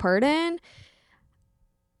people take part in,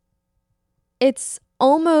 it's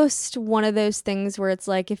almost one of those things where it's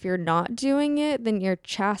like if you're not doing it, then you're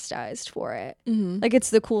chastised for it. Like it's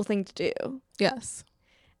the cool thing to do. Yes.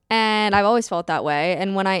 And I've always felt that way.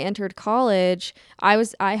 And when I entered college, I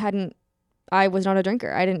was not a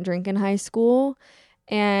drinker. I didn't drink in high school.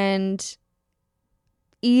 And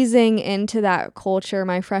easing into that culture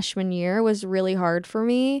my freshman year was really hard for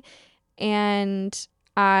me. And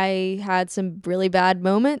I had some really bad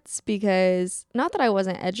moments because not that I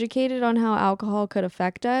wasn't educated on how alcohol could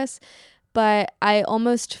affect us, but I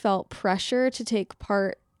almost felt pressure to take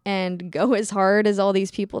part and go as hard as all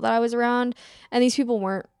these people that I was around. And these people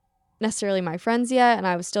weren't necessarily my friends yet, and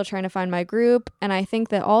I was still trying to find my group. And I think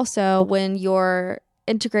that also when you're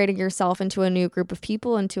integrating yourself into a new group of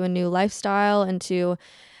people, into a new lifestyle, into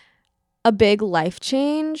a big life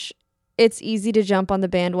change, it's easy to jump on the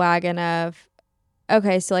bandwagon of,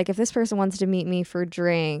 okay, so like if this person wants to meet me for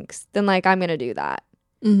drinks, then like I'm gonna do that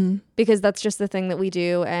because that's just the thing that we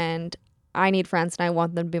do, and I need friends and I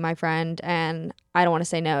want them to be my friend, and I don't want to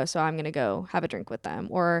say no, so I'm gonna go have a drink with them,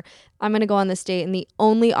 or I'm gonna go on this date and the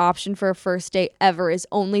only option for a first date ever is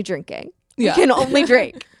only drinking. We can only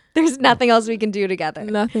drink. There's nothing else we can do together.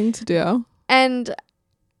 Nothing to do. And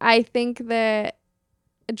I think that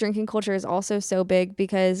drinking culture is also so big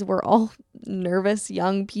because we're all nervous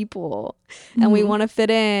young people and we want to fit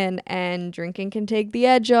in, and drinking can take the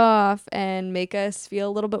edge off and make us feel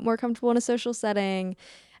a little bit more comfortable in a social setting.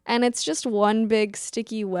 And it's just one big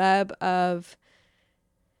sticky web of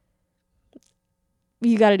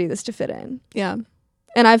you got to do this to fit in. Yeah.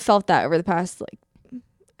 And I've felt that over the past,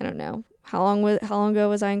 I don't know. How long ago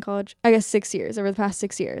was I in college? I guess 6 years. Over the past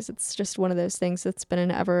 6 years. It's just one of those things that's been an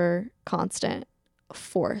ever constant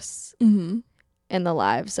force in the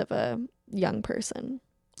lives of a young person.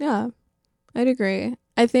 Yeah, I'd agree.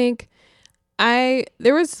 I think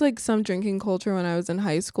there was some drinking culture when I was in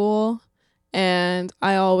high school, and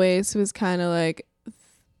I always was kind of like,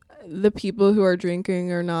 the people who are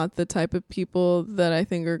drinking are not the type of people that I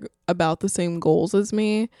think are about the same goals as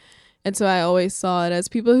me. And so I always saw it as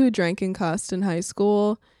people who drank and cussed in high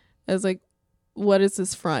school as like, what is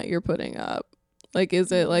this front you're putting up? Like,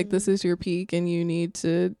 is it like this is your peak and you need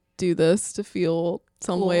to do this to feel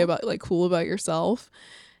some way about cool about yourself?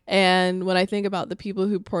 And when I think about the people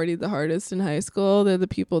who partied the hardest in high school, they're the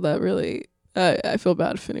people that really, I feel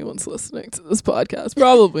bad if anyone's listening to this podcast.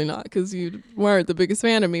 Probably not, because you weren't the biggest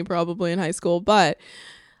fan of me probably in high school. But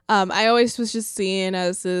I always was just seen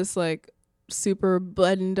as this super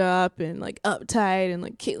buttoned up and uptight and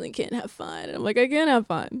Caitlyn can't have fun. And I'm like, I can have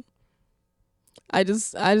fun. I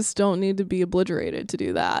just don't need to be obliterated to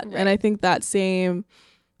do that. Right. And I think that same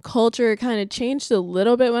culture kind of changed a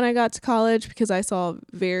little bit when I got to college, because I saw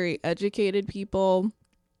very educated people,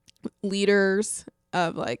 leaders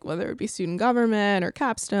of whether it be student government or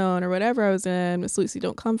capstone or whatever I was in. Miss Lucy,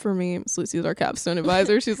 don't come for me. Miss Lucy is our capstone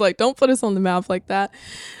advisor. She's like, don't put us on the map like that.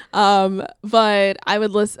 But I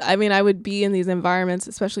would listen. I mean, I would be in these environments,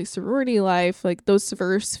 especially sorority life, those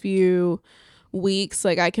first few weeks.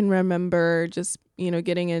 Like, I can remember just,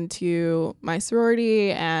 getting into my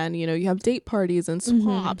sorority, and, you have date parties and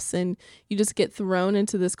swaps, and you just get thrown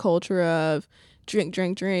into this culture of drink,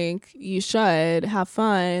 drink, drink. You should have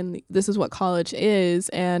fun. This is what college is.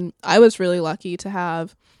 And I was really lucky to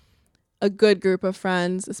have a good group of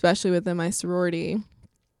friends, especially within my sorority,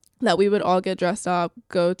 that we would all get dressed up,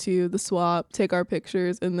 go to the swap, take our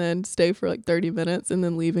pictures, and then stay for like 30 minutes and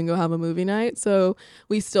then leave and go have a movie night. So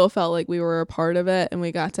we still felt like we were a part of it and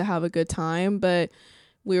we got to have a good time. But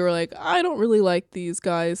we were like, I don't really like these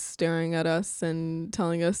guys staring at us and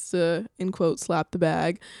telling us to, in quote, slap the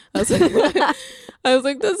bag. I was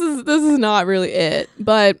like, this is not really it.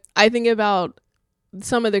 But I think about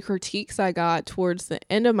some of the critiques I got towards the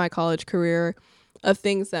end of my college career of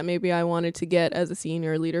things that maybe I wanted to get as a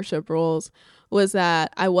senior leadership roles was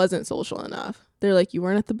that I wasn't social enough. They're like, you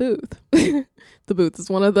weren't at the booth. The booth is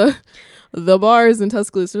one of the bars in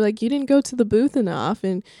Tuscaloosa. They're like, you didn't go to the booth enough,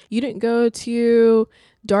 and you didn't go to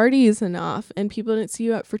Darty's enough, and people didn't see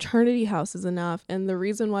you at fraternity houses enough. And the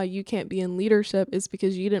reason why you can't be in leadership is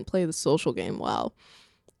because you didn't play the social game well.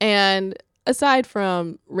 And aside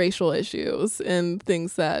from racial issues and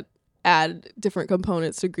things that add different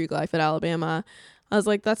components to Greek life at Alabama, I was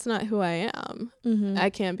like, that's not who I am. I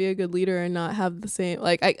can't be a good leader and not have the same,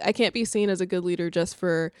 like, I can't be seen as a good leader just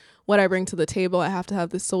for what I bring to the table. I have to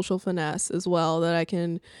have this social finesse as well, that I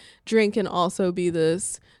can drink and also be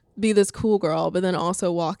this cool girl, but then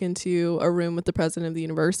also walk into a room with the president of the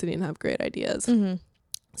university and have great ideas.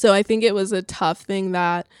 So I think it was a tough thing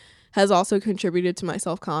that has also contributed to my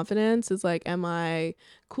self-confidence. Is like, am I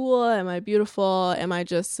cool? Am I beautiful? Am I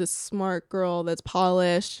just this smart girl that's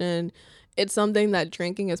polished? And it's something that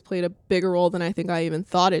drinking has played a bigger role than I think I even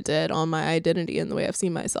thought it did on my identity and the way I've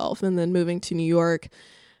seen myself. And then moving to New York,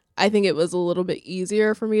 I think it was a little bit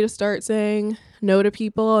easier for me to start saying no to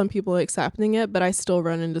people and people accepting it. But I still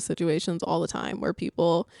run into situations all the time where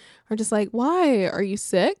people are just like, why? Are you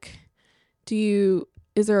sick?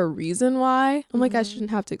 Is there a reason why? I'm like, I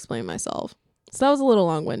shouldn't have to explain myself. So that was a little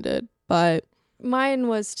long-winded, but mine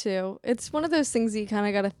was too. It's one of those things that you kind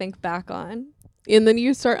of got to think back on. And then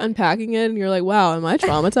you start unpacking it and you're like, wow, am I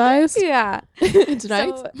traumatized? Yeah.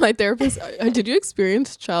 My therapist, did you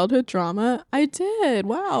experience childhood trauma? I did.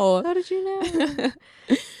 Wow. How did you know?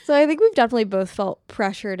 So I think we've definitely both felt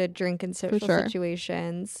pressure to drink in social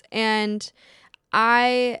situations. And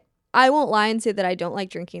I won't lie and say that I don't like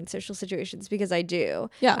drinking in social situations, because I do.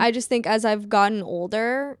 Yeah. I just think as I've gotten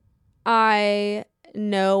older, I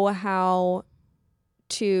know how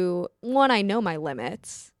to, one, I know my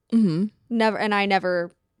limits. I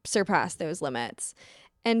never surpass those limits.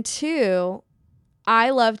 And two, I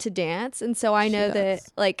love to dance. And so I know that,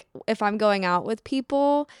 like, if I'm going out with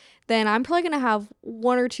people, then I'm probably going to have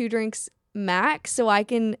 1 or 2 drinks max so I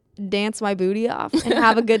can dance my booty off and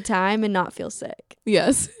have a good time and not feel sick.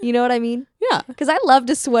 Yes. You know what I mean? Yeah. Because I love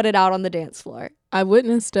to sweat it out on the dance floor. I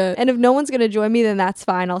witnessed it. And if no one's going to join me, then that's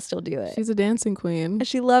fine. I'll still do it. She's a dancing queen.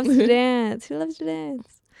 She loves to dance. She loves to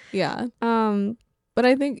dance. Yeah. But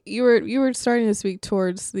I think you were starting to speak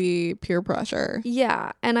towards the peer pressure.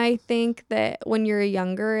 Yeah. And I think that when you're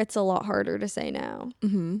younger, it's a lot harder to say no.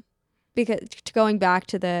 Because going back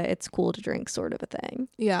to the it's cool to drink sort of a thing.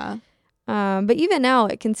 Yeah. But even now,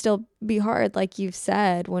 it can still be hard, like you've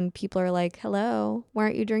said, when people are like, hello, why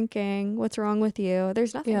aren't you drinking? What's wrong with you?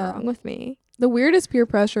 There's nothing wrong with me. The weirdest peer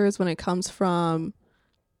pressure is when it comes from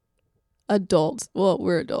adults. Well,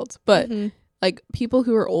 we're adults, but like people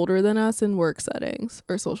who are older than us in work settings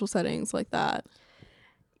or social settings like that.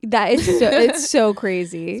 That is it's so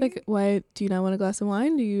crazy. It's like, why do you not want a glass of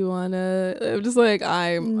wine? Do you want to? I'm just like,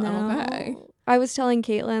 I'm okay. I was telling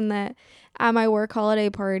Caitlyn that at my work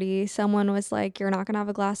holiday party, someone was like, you're not going to have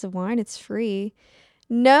a glass of wine. It's free.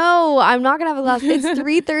 No, I'm not going to have a glass. It's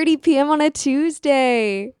 3:30 p.m. on a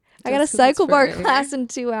Tuesday. I got a cycle bar class in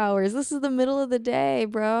 2 hours. This is the middle of the day,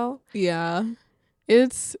 bro. Yeah.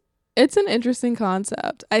 It's an interesting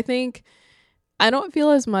concept. I think I don't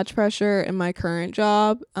feel as much pressure in my current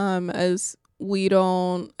job as I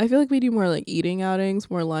feel like we do more like eating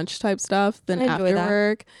outings, more lunch type stuff than after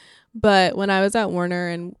work. But when I was at Warner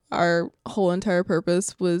and our whole entire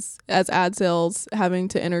purpose was as ad sales having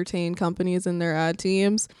to entertain companies and their ad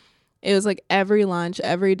teams, it was like every lunch,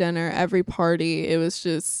 every dinner, every party, it was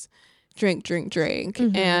just drink.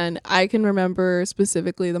 And I can remember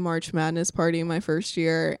specifically the March Madness party my first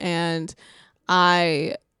year, and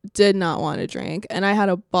I did not want to drink, and I had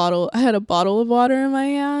a bottle of water in my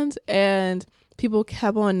hand, and people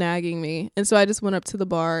kept on nagging me, and so I just went up to the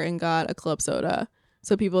bar and got a club soda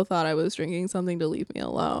So people thought I was drinking something to leave me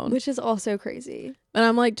alone. Which is also crazy. And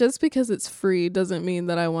I'm like, just because it's free doesn't mean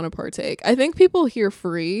that I want to partake. I think people hear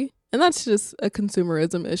free, and that's just a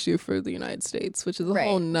consumerism issue for the United States, which is a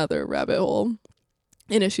whole nother rabbit hole,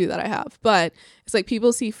 an issue that I have. But it's like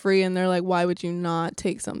people see free and they're like, why would you not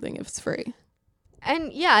take something if it's free?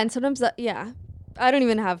 And yeah, and sometimes that, yeah. I don't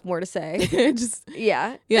even have more to say. just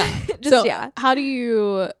yeah. Just so yeah. How do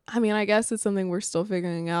you, I mean, I guess it's something we're still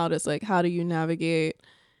figuring out. It's like, how do you navigate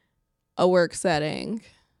a work setting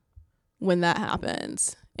when that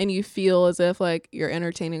happens and you feel as if like you're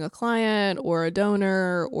entertaining a client or a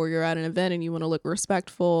donor, or you're at an event and you want to look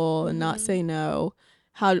respectful and not say no?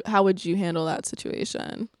 How would you handle that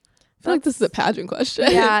situation? I feel like this is a pageant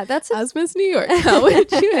question. Yeah, that's as Miss New York, how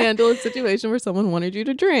would you handle a situation where someone wanted you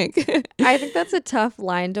to drink? I think that's a tough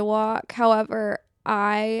line to walk. However,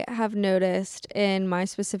 I have noticed in my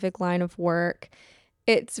specific line of work,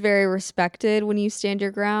 it's very respected when you stand your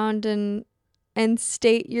ground and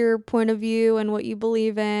state your point of view and what you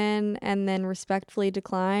believe in, and then respectfully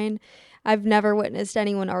decline. I've never witnessed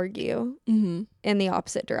anyone argue in the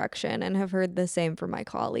opposite direction, and have heard the same from my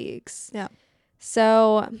colleagues. Yeah.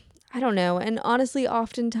 So I don't know. And honestly,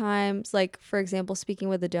 oftentimes, like, for example, speaking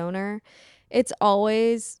with a donor, it's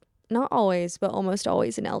always, not always, but almost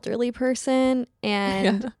always an elderly person.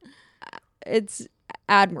 And it's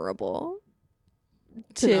admirable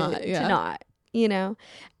to not, you know.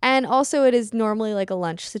 And also it is normally like a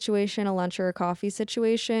lunch situation, a lunch or a coffee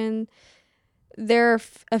situation. There are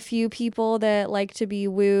a few people that like to be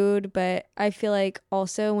wooed, but I feel like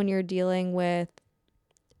also when you're dealing with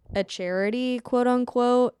a charity, quote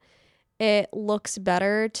unquote, it looks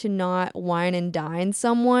better to not wine and dine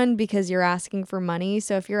someone because you're asking for money.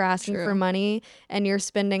 So if you're asking for money and you're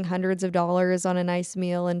spending hundreds of dollars on a nice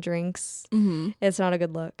meal and drinks, it's not a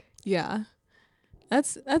good look. Yeah.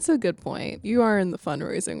 That's a good point. You are in the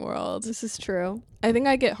fundraising world. This is true. I think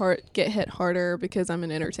I get hit harder because I'm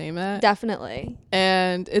in entertainment. Definitely.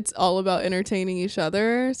 And it's all about entertaining each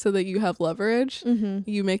other so that you have leverage.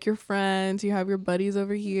 You make your friends, you have your buddies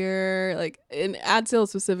over here. Like in ad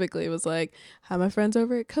sales specifically, it was like, have my friends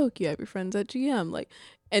over at Coke, you have your friends at GM. Like,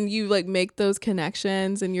 and you like make those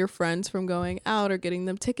connections and your friends from going out or getting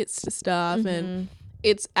them tickets to stuff. And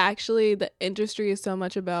it's actually, the industry is so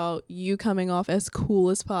much about you coming off as cool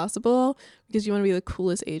as possible because you want to be the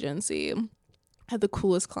coolest agency, have the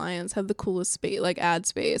coolest clients, have the coolest space, like ad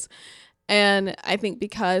space. And I think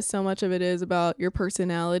because so much of it is about your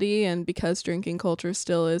personality, and because drinking culture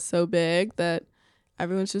still is so big, that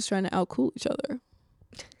everyone's just trying to out-cool each other.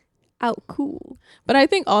 Out-cool. But I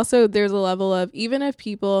think also there's a level of, even if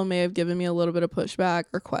people may have given me a little bit of pushback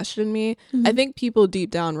or questioned me, I think people deep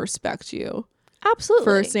down respect you. Absolutely.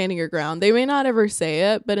 For standing your ground. They may not ever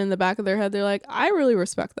say it, but in the back of their head, they're like, I really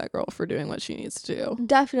respect that girl for doing what she needs to do.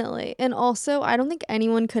 Definitely. And also, I don't think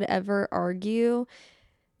anyone could ever argue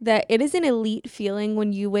that it is an elite feeling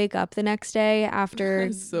when you wake up the next day after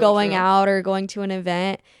going out or going to an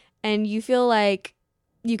event and you feel like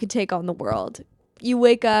you could take on the world. You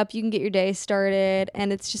wake up, you can get your day started,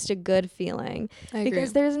 and it's just a good feeling. I agree.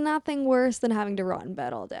 Because there's nothing worse than having to rot in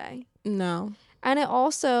bed all day. No. And it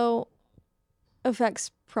also affects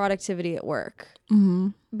productivity at work.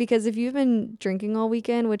 Because if you've been drinking all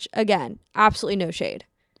weekend, which again, absolutely no shade,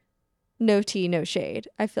 no tea, no shade,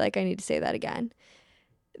 I feel like I need to say that again,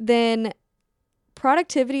 then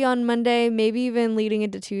productivity on Monday, maybe even leading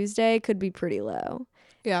into Tuesday, could be pretty low.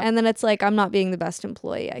 Yeah. And then it's like, I'm not being the best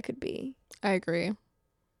employee I could be. I agree.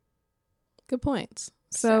 Good points.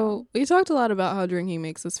 So we talked a lot about how drinking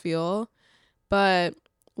makes us feel, but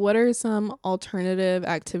what are some alternative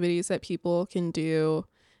activities that people can do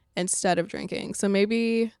instead of drinking? So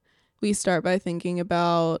maybe we start by thinking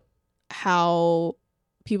about how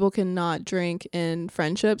people can not drink in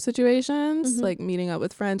friendship situations, like meeting up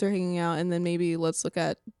with friends or hanging out, and then maybe let's look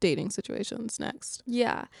at dating situations next.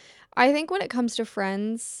 Yeah. I think when it comes to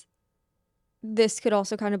friends, this could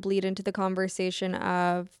also kind of bleed into the conversation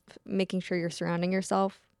of making sure you're surrounding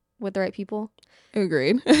yourself with the right people.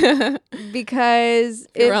 Agreed. Because if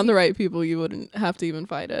you're around the right people, you wouldn't have to even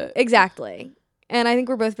fight it. Exactly. And I think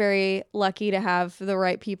we're both very lucky to have the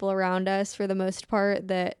right people around us for the most part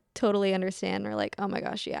that totally understand. Are like, oh my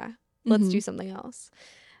gosh, yeah, let's do something else.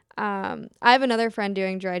 I have another friend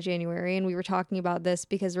doing dry January, and we were talking about this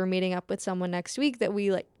because we're meeting up with someone next week that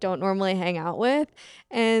we like don't normally hang out with.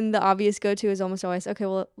 And the obvious go-to is almost always, okay,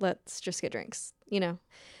 well, let's just get drinks, you know?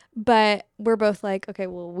 But we're both like, okay,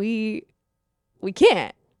 well, we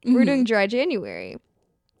can't. We're doing dry January.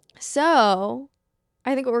 So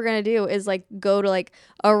I think what we're going to do is like go to like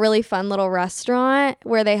a really fun little restaurant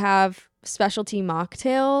where they have specialty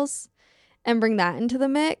mocktails, and bring that into the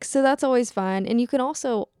mix. So that's always fun. And you can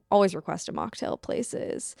also always request a mocktail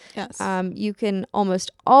places. Yes. You can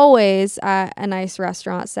almost always at a nice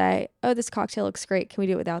restaurant say, oh, this cocktail looks great. Can we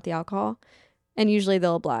do it without the alcohol? And usually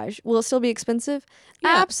they'll oblige. Will it still be expensive?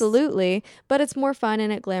 Yes. Absolutely. But it's more fun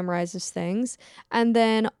and it glamorizes things. And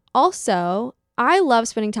then also, I love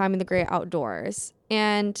spending time in the great outdoors.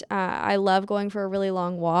 And I love going for a really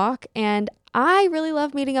long walk. And I really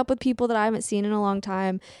love meeting up with people that I haven't seen in a long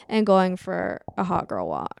time and going for a hot girl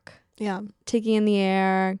walk. Yeah. Taking in the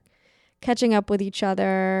air, catching up with each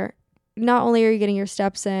other. Not only are you getting your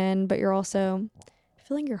steps in, but you're also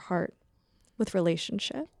filling your heart with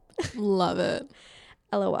relationship. Love it.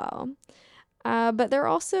 LOL. But they're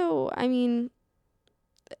also, I mean,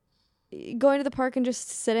 going to the park and just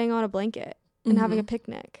sitting on a blanket and having a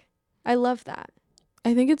picnic. I love that.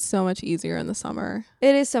 I think it's so much easier in the summer.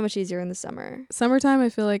 It is so much easier in the summer. Summertime, I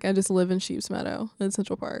feel like I just live in Sheep's Meadow in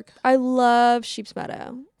Central Park. I love Sheep's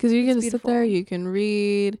Meadow. Because you can just sit there, you can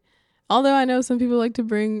read. Although I know some people like to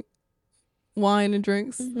bring wine and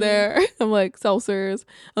drinks there. I'm like, seltzers.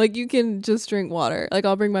 Like, you can just drink water. Like,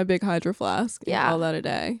 I'll bring my big hydro flask and call that a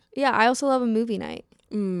day. Yeah, I also love a movie night.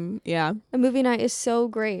 Yeah. A movie night is so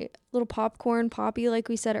great. Little popcorn, poppy, like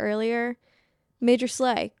we said earlier. Major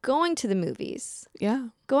slay. Going to the movies. Yeah.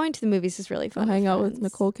 Going to the movies is really fun. I'll hang out with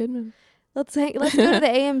Nicole Kidman. Let's go to the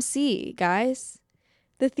AMC, guys.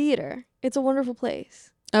 The theater. It's a wonderful place.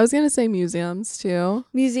 I was going to say museums, too.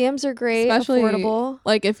 Museums are great, especially affordable.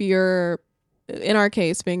 Like, if you're, in our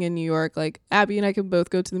case, being in New York, like, Abby and I can both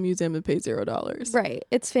go to the museum and pay $0. Right.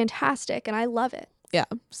 It's fantastic, and I love it. Yeah.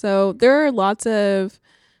 So there are lots of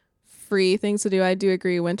free things to do. I do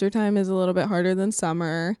agree. Wintertime is a little bit harder than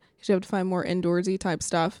summer because you have to find more indoorsy type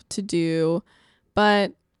stuff to do.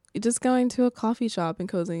 But just going to a coffee shop and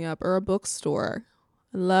cozying up, or a bookstore.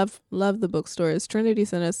 I love the bookstores. Trinity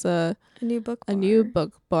sent us a new book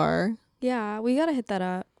bar. Yeah, we gotta hit that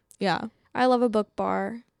up. Yeah. I love a book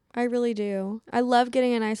bar. I really do. I love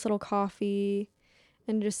getting a nice little coffee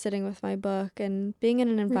and just sitting with my book and being in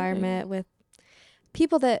an environment with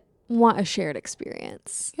people that want a shared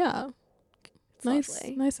experience. Yeah. It's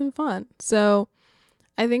nice and fun. So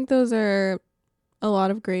I think those are a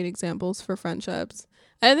lot of great examples for friendships.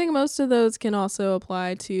 I think most of those can also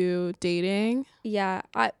apply to dating. Yeah.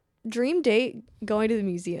 Dream date, going to the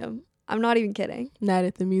museum. I'm not even kidding. Night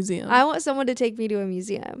at the museum. I want someone to take me to a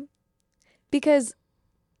museum because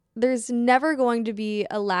there's never going to be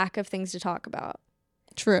a lack of things to talk about.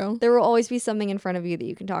 True. There will always be something in front of you that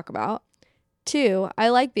you can talk about. 2, I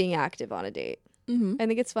like being active on a date. I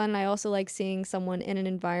think it's fun. I also like seeing someone in an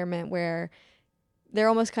environment where they're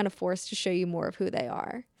almost kind of forced to show you more of who they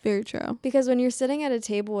are. Very true. Because when you're sitting at a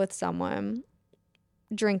table with someone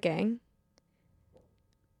drinking,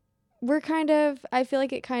 I feel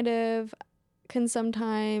like it kind of can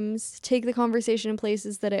sometimes take the conversation in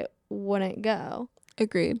places that it wouldn't go.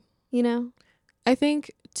 Agreed. You know? I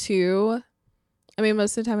think too, I mean,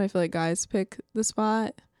 most of the time I feel like guys pick the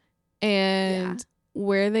spot, and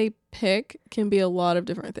where they pick can be a lot of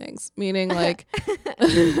different things. Meaning like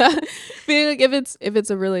if it's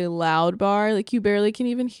a really loud bar, like you barely can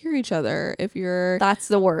even hear each other. That's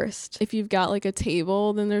the worst. If you've got like a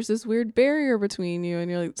table, then there's this weird barrier between you and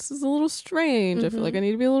you're like, this is a little strange. I feel like I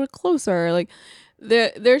need to be a little closer. Like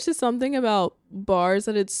there's just something about bars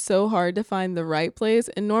that it's so hard to find the right place,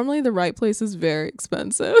 and normally the right place is very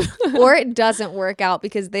expensive. Or it doesn't work out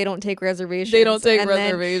because they don't take reservations. Then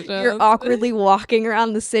you're awkwardly walking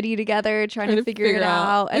around the city together trying to figure it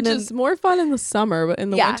out. And which is more fun in the summer, but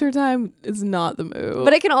in the wintertime it's not the move.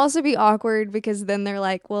 But it can also be awkward because then they're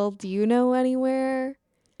like, well, do you know anywhere?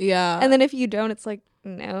 Yeah. And then if you don't, it's like,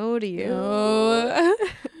 no, do you? No.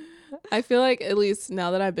 I feel like, at least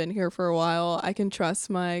now that I've been here for a while, I can trust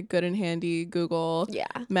my good and handy Google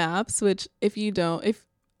Maps, which I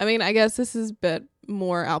guess this is a bit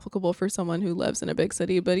more applicable for someone who lives in a big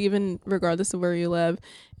city, but even regardless of where you live,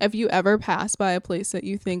 if you ever pass by a place that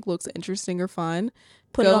you think looks interesting or fun,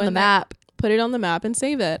 put it on the map. Put it on the map and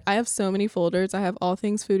save it. I have so many folders. I have all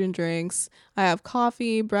things food and drinks. I have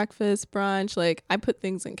coffee, breakfast, brunch. Like, I put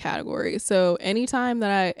things in categories. So anytime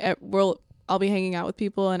that I'll be hanging out with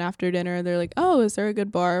people, and after dinner they're like, oh, is there a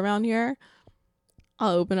good bar around here?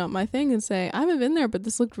 I'll open up my thing and say, I haven't been there, but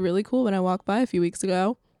this looked really cool when I walked by a few weeks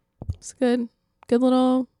ago. It's good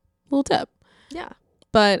little tip. Yeah.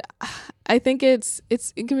 But I think it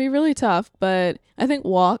can be really tough, but I think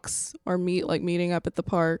walks or meeting up at the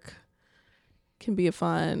park can be a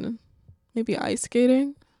fun, maybe ice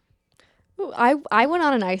skating. I went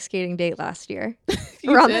on an ice skating date last year.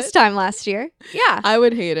 You Around did? this time last year. Yeah. I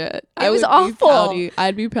would hate it. It was would be awful. pouty.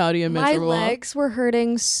 I'd be pouty and My miserable. legs were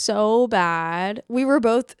hurting so bad. We were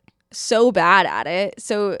both so bad at it.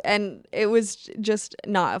 And it was just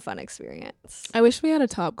not a fun experience. I wish we had a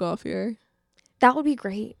Topgolf here. That would be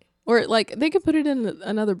great. Or like they could put it in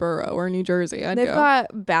another borough or New Jersey. I'd They've go.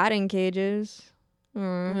 got batting cages.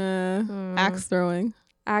 Axe throwing.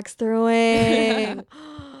 Axe throwing.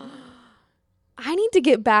 I need to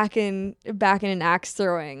get back in an axe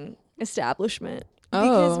throwing establishment.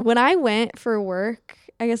 Because when I went for work,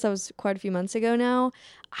 I guess that was quite a few months ago now,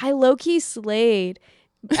 I low-key slayed.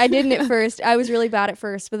 I didn't at first. I was really bad at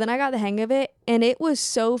first, but then I got the hang of it, and it was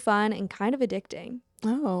so fun and kind of addicting.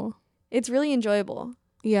 Oh. It's really enjoyable.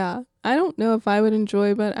 Yeah. I don't know if I would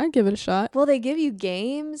enjoy, but I'd give it a shot. Well, they give you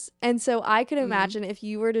games, and so I could imagine if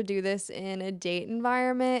you were to do this in a date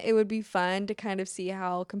environment, it would be fun to kind of see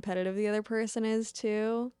how competitive the other person is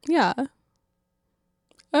too. Yeah.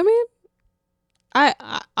 I mean,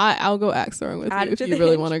 I'll go axe throwing with you if you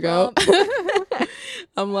really want to go.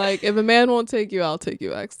 I'm like, if a man won't take you, I'll take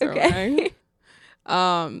you axe throwing. Okay.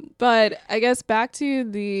 But I guess back to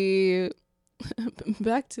the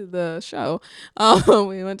show.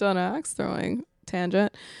 We went on an axe throwing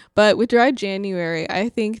tangent, but with dry January, I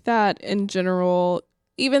think that in general,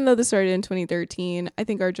 even though this started in 2013, I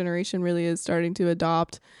think our generation really is starting to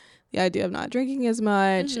adopt the idea of not drinking as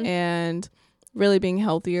much and really being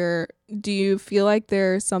healthier. Do you feel like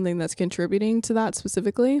there's something that's contributing to that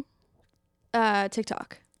specifically?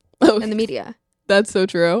 TikTok Oh, and the media. That's so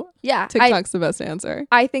true. Yeah. TikTok's the best answer.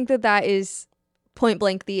 I think that is point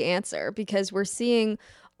blank the answer, because we're seeing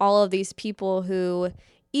all of these people who,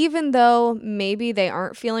 even though maybe they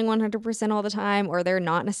aren't feeling 100% all the time, or they're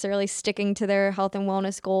not necessarily sticking to their health and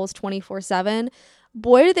wellness goals 24/7,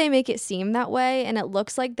 boy, do they make it seem that way. And it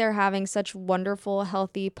looks like they're having such wonderful,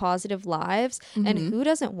 healthy, positive lives. And who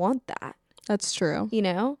doesn't want that? That's true. You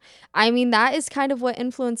know, I mean, that is kind of what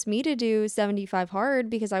influenced me to do 75 Hard,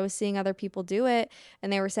 because I was seeing other people do it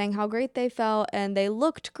and they were saying how great they felt, and they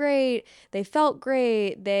looked great. They felt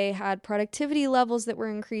great. They had productivity levels that were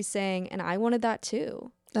increasing, and I wanted that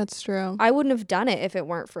too. That's true. I wouldn't have done it if it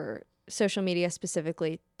weren't for social media,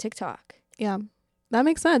 specifically TikTok. Yeah, that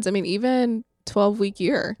makes sense. I mean, even 12-week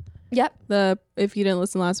year. Yep. If you didn't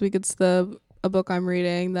listen last week, it's a book I'm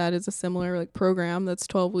reading that is a similar like program that's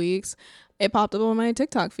 12 weeks. It popped up on my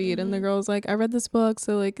TikTok feed and the girl was like, I read this book,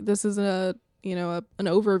 so like this is an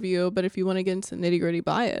overview, but if you want to get into the nitty-gritty,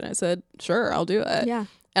 buy it. And I said, sure, I'll do it. Yeah.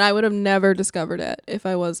 And I would have never discovered it if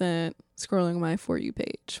I wasn't scrolling my For You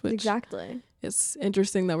page, which Exactly. it's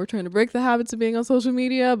interesting that we're trying to break the habits of being on social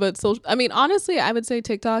media, but honestly, I would say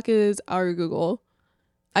TikTok is our Google.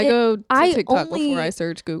 I go to TikTok before I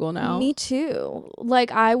search Google now. Me too.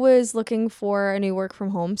 Like, I was looking for a new work from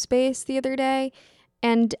home space the other day,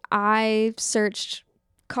 and I searched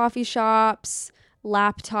coffee shops,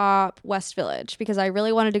 laptop, West Village, because I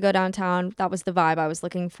really wanted to go downtown. That was the vibe I was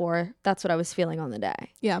looking for. That's what I was feeling on the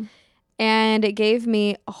day. Yeah. And it gave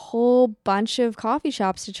me a whole bunch of coffee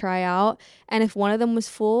shops to try out. And if one of them was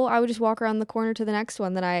full, I would just walk around the corner to the next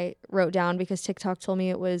one that I wrote down, because TikTok told me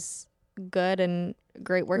it was good and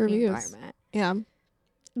great working environment. Yeah.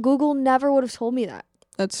 Google never would have told me that.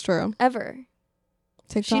 That's true. Ever.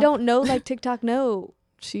 TikTok. She don't know like TikTok know.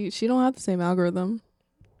 She don't have the same algorithm.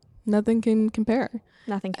 Nothing can compare.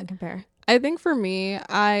 Nothing can compare. I think for me,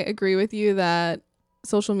 I agree with you that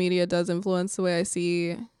social media does influence the way I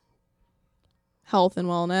see health and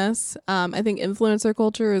wellness. I think influencer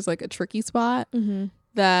culture is like a tricky spot,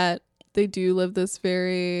 that they do live this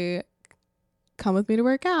very come with me to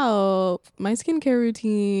work out, my skincare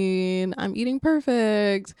routine, I'm eating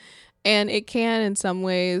perfect. And it can in some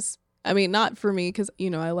ways, I mean, not for me, because,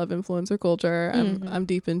 I love influencer culture. I'm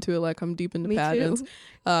deep into it. Like, I'm deep into pageants.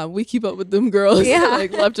 We keep up with them girls. Yeah.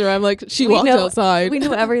 Like, left and right. I'm like, she walked outside. We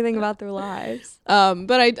know everything about their lives.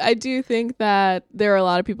 But I do think that there are a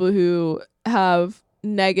lot of people who have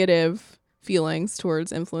negative feelings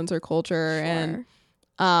towards influencer culture. Sure.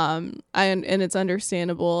 And it's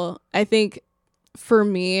understandable. I think for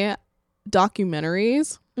me,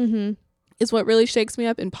 documentaries is what really shakes me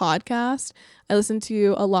up in podcasts. I listen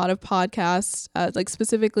to a lot of podcasts, like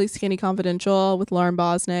specifically Skinny Confidential with Lauren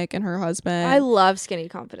Bosnick and her husband. I love Skinny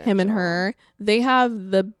Confidential. Him and her. They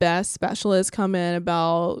have the best specialists come in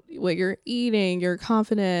about what you're eating, your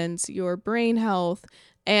confidence, your brain health.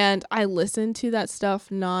 And I listen to that stuff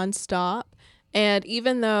nonstop. And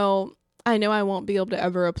even though I know I won't be able to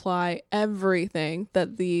ever apply everything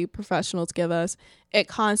that the professionals give us, it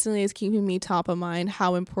constantly is keeping me top of mind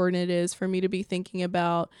how important it is for me to be thinking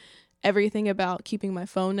about everything about keeping my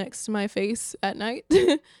phone next to my face at night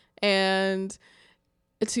and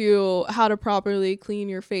to how to properly clean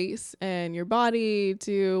your face and your body,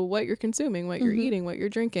 to what you're consuming, what you're eating, what you're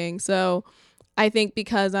drinking. So I think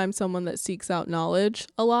because I'm someone that seeks out knowledge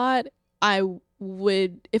a lot, I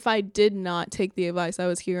would, if I did not take the advice I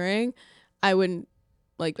was hearing, I wouldn't,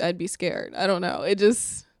 like, I'd be scared. I don't know.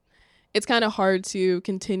 It's kind of hard to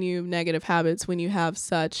continue negative habits when you have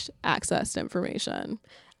such access to information.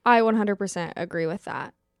 I 100% agree with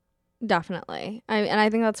that. Definitely. And I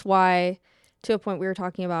think that's why, to a point we were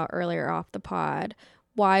talking about earlier off the pod,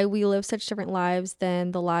 why we live such different lives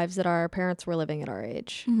than the lives that our parents were living at our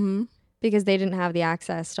age. Because they didn't have the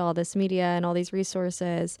access to all this media and all these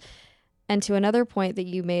resources. And to another point that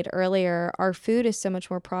you made earlier, our food is so much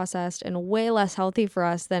more processed and way less healthy for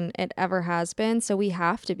us than it ever has been. So we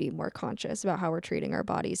have to be more conscious about how we're treating our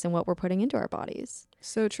bodies and what we're putting into our bodies.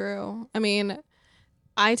 So true. I mean,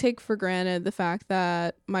 I take for granted the fact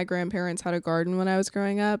that my grandparents had a garden when I was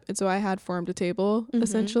growing up. And so I had farm to table,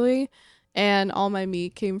 essentially. And all my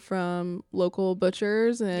meat came from local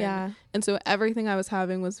butchers. And so everything I was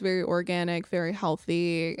having was very organic, very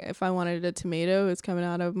healthy. If I wanted a tomato, it's coming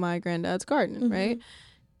out of my granddad's garden, right?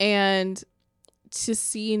 And to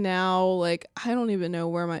see now, like, I don't even know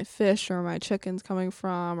where my fish or my chicken's coming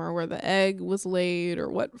from, or where the egg was laid, or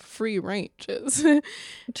what free range is.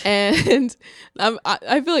 And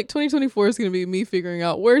I feel like 2024 is going to be me figuring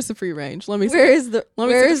out, where's the free range? Where is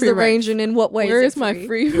the range, and in what way where is my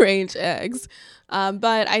free range eggs?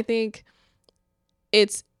 But I think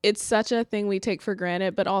it's such a thing we take for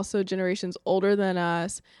granted, but also generations older than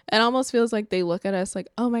us, it almost feels like they look at us like,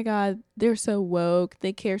 oh my God, they're so woke.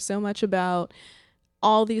 They care so much about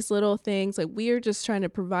all these little things. Like, we are just trying to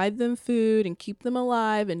provide them food and keep them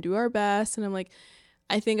alive and do our best. And I'm like,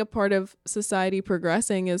 I think a part of society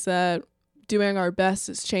progressing is that doing our best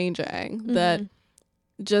is changing. That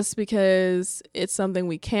just because it's something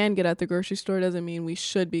we can get at the grocery store doesn't mean we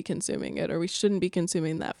should be consuming it, or we shouldn't be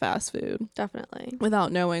consuming that fast food. Definitely.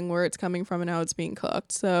 Without knowing where it's coming from and how it's being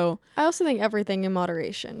cooked. So I also think everything in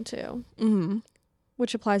moderation too.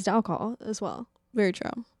 Which applies to alcohol as well. Very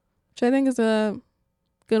true. Which I think is a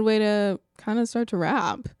good way to kind of start to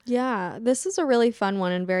wrap. Yeah, this is a really fun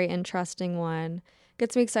one and very interesting one.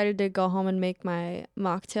 Gets me excited to go home and make my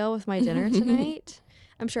mocktail with my dinner tonight.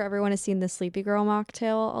 I'm sure everyone has seen the Sleepy Girl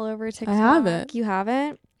mocktail all over TikTok. I haven't. You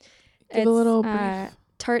haven't? Give a little brief.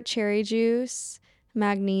 Tart cherry juice,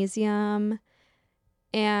 magnesium,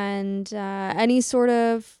 and any sort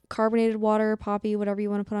of carbonated water, poppy, whatever you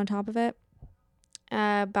want to put on top of it.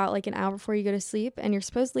 About like an hour before you go to sleep, and you're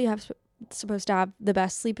supposed to have the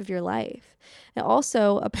best sleep of your life. It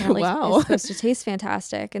also apparently is supposed to taste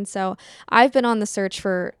fantastic. And so I've been on the search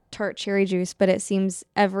for tart cherry juice, but it seems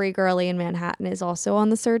every girly in Manhattan is also on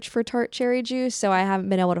the search for tart cherry juice, so I haven't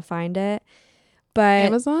been able to find it. But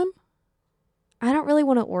Amazon? I don't really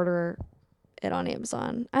want to order it on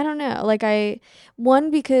Amazon. I don't know. Like,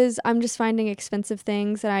 because I'm just finding expensive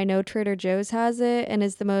things, and I know Trader Joe's has it and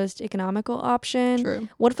is the most economical option. True.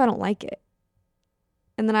 What if I don't like it?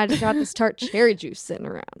 And then I just got this tart cherry juice sitting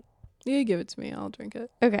around. Yeah, give it to me. I'll drink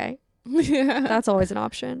it. Okay. Yeah. That's always an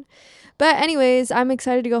option. But anyways, I'm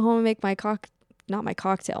excited to go home and make my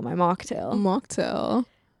mocktail. Mocktail.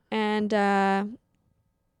 And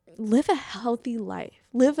live a healthy life.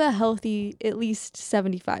 Live a healthy at least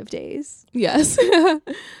 75 days. Yes.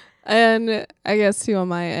 And I guess too on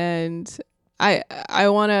my end, I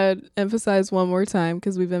want to emphasize one more time,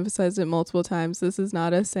 because we've emphasized it multiple times. This is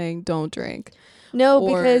not us saying don't drink. No,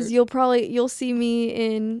 because you'll see me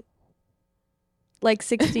in like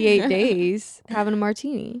 68 days having a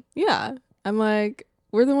martini. Yeah. I'm like,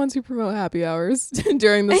 we're the ones who promote happy hours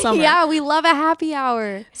during the summer. Yeah, we love a happy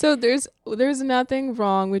hour. So there's nothing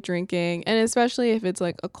wrong with drinking, and especially if it's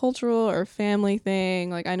like a cultural or family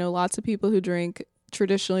thing. Like, I know lots of people who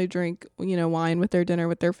traditionally drink, wine with their dinner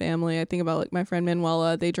with their family. I think about like my friend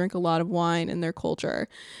Manuela, they drink a lot of wine in their culture.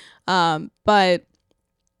 But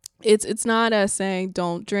it's not us saying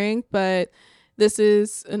don't drink, but this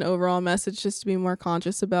is an overall message just to be more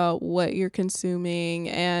conscious about what you're consuming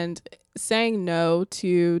and saying no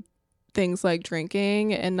to things like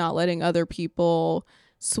drinking and not letting other people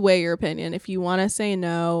sway your opinion. If you want to say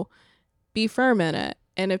no, be firm in it.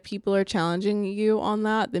 And if people are challenging you on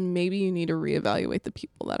that, then maybe you need to reevaluate the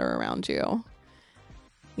people that are around you.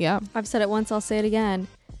 Yeah. I've said it once, I'll say it again.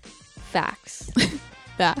 Facts.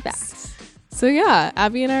 Facts. So yeah,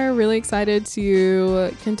 Abby and I are really excited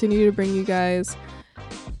to continue to bring you guys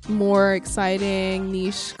more exciting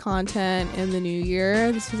niche content in the new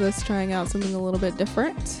year. This is us trying out something a little bit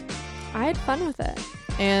different. I had fun with it.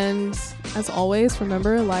 And as always,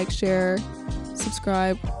 remember, like, share,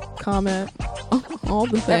 subscribe, comment, all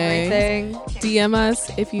the things. Everything. DM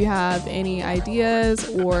us if you have any ideas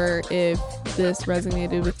or if this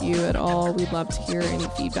resonated with you at all. We'd love to hear any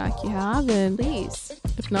feedback you have. And Please.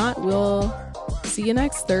 if not, we'll see you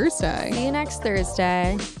next Thursday. See you next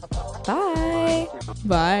Thursday. Bye.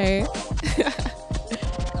 Bye.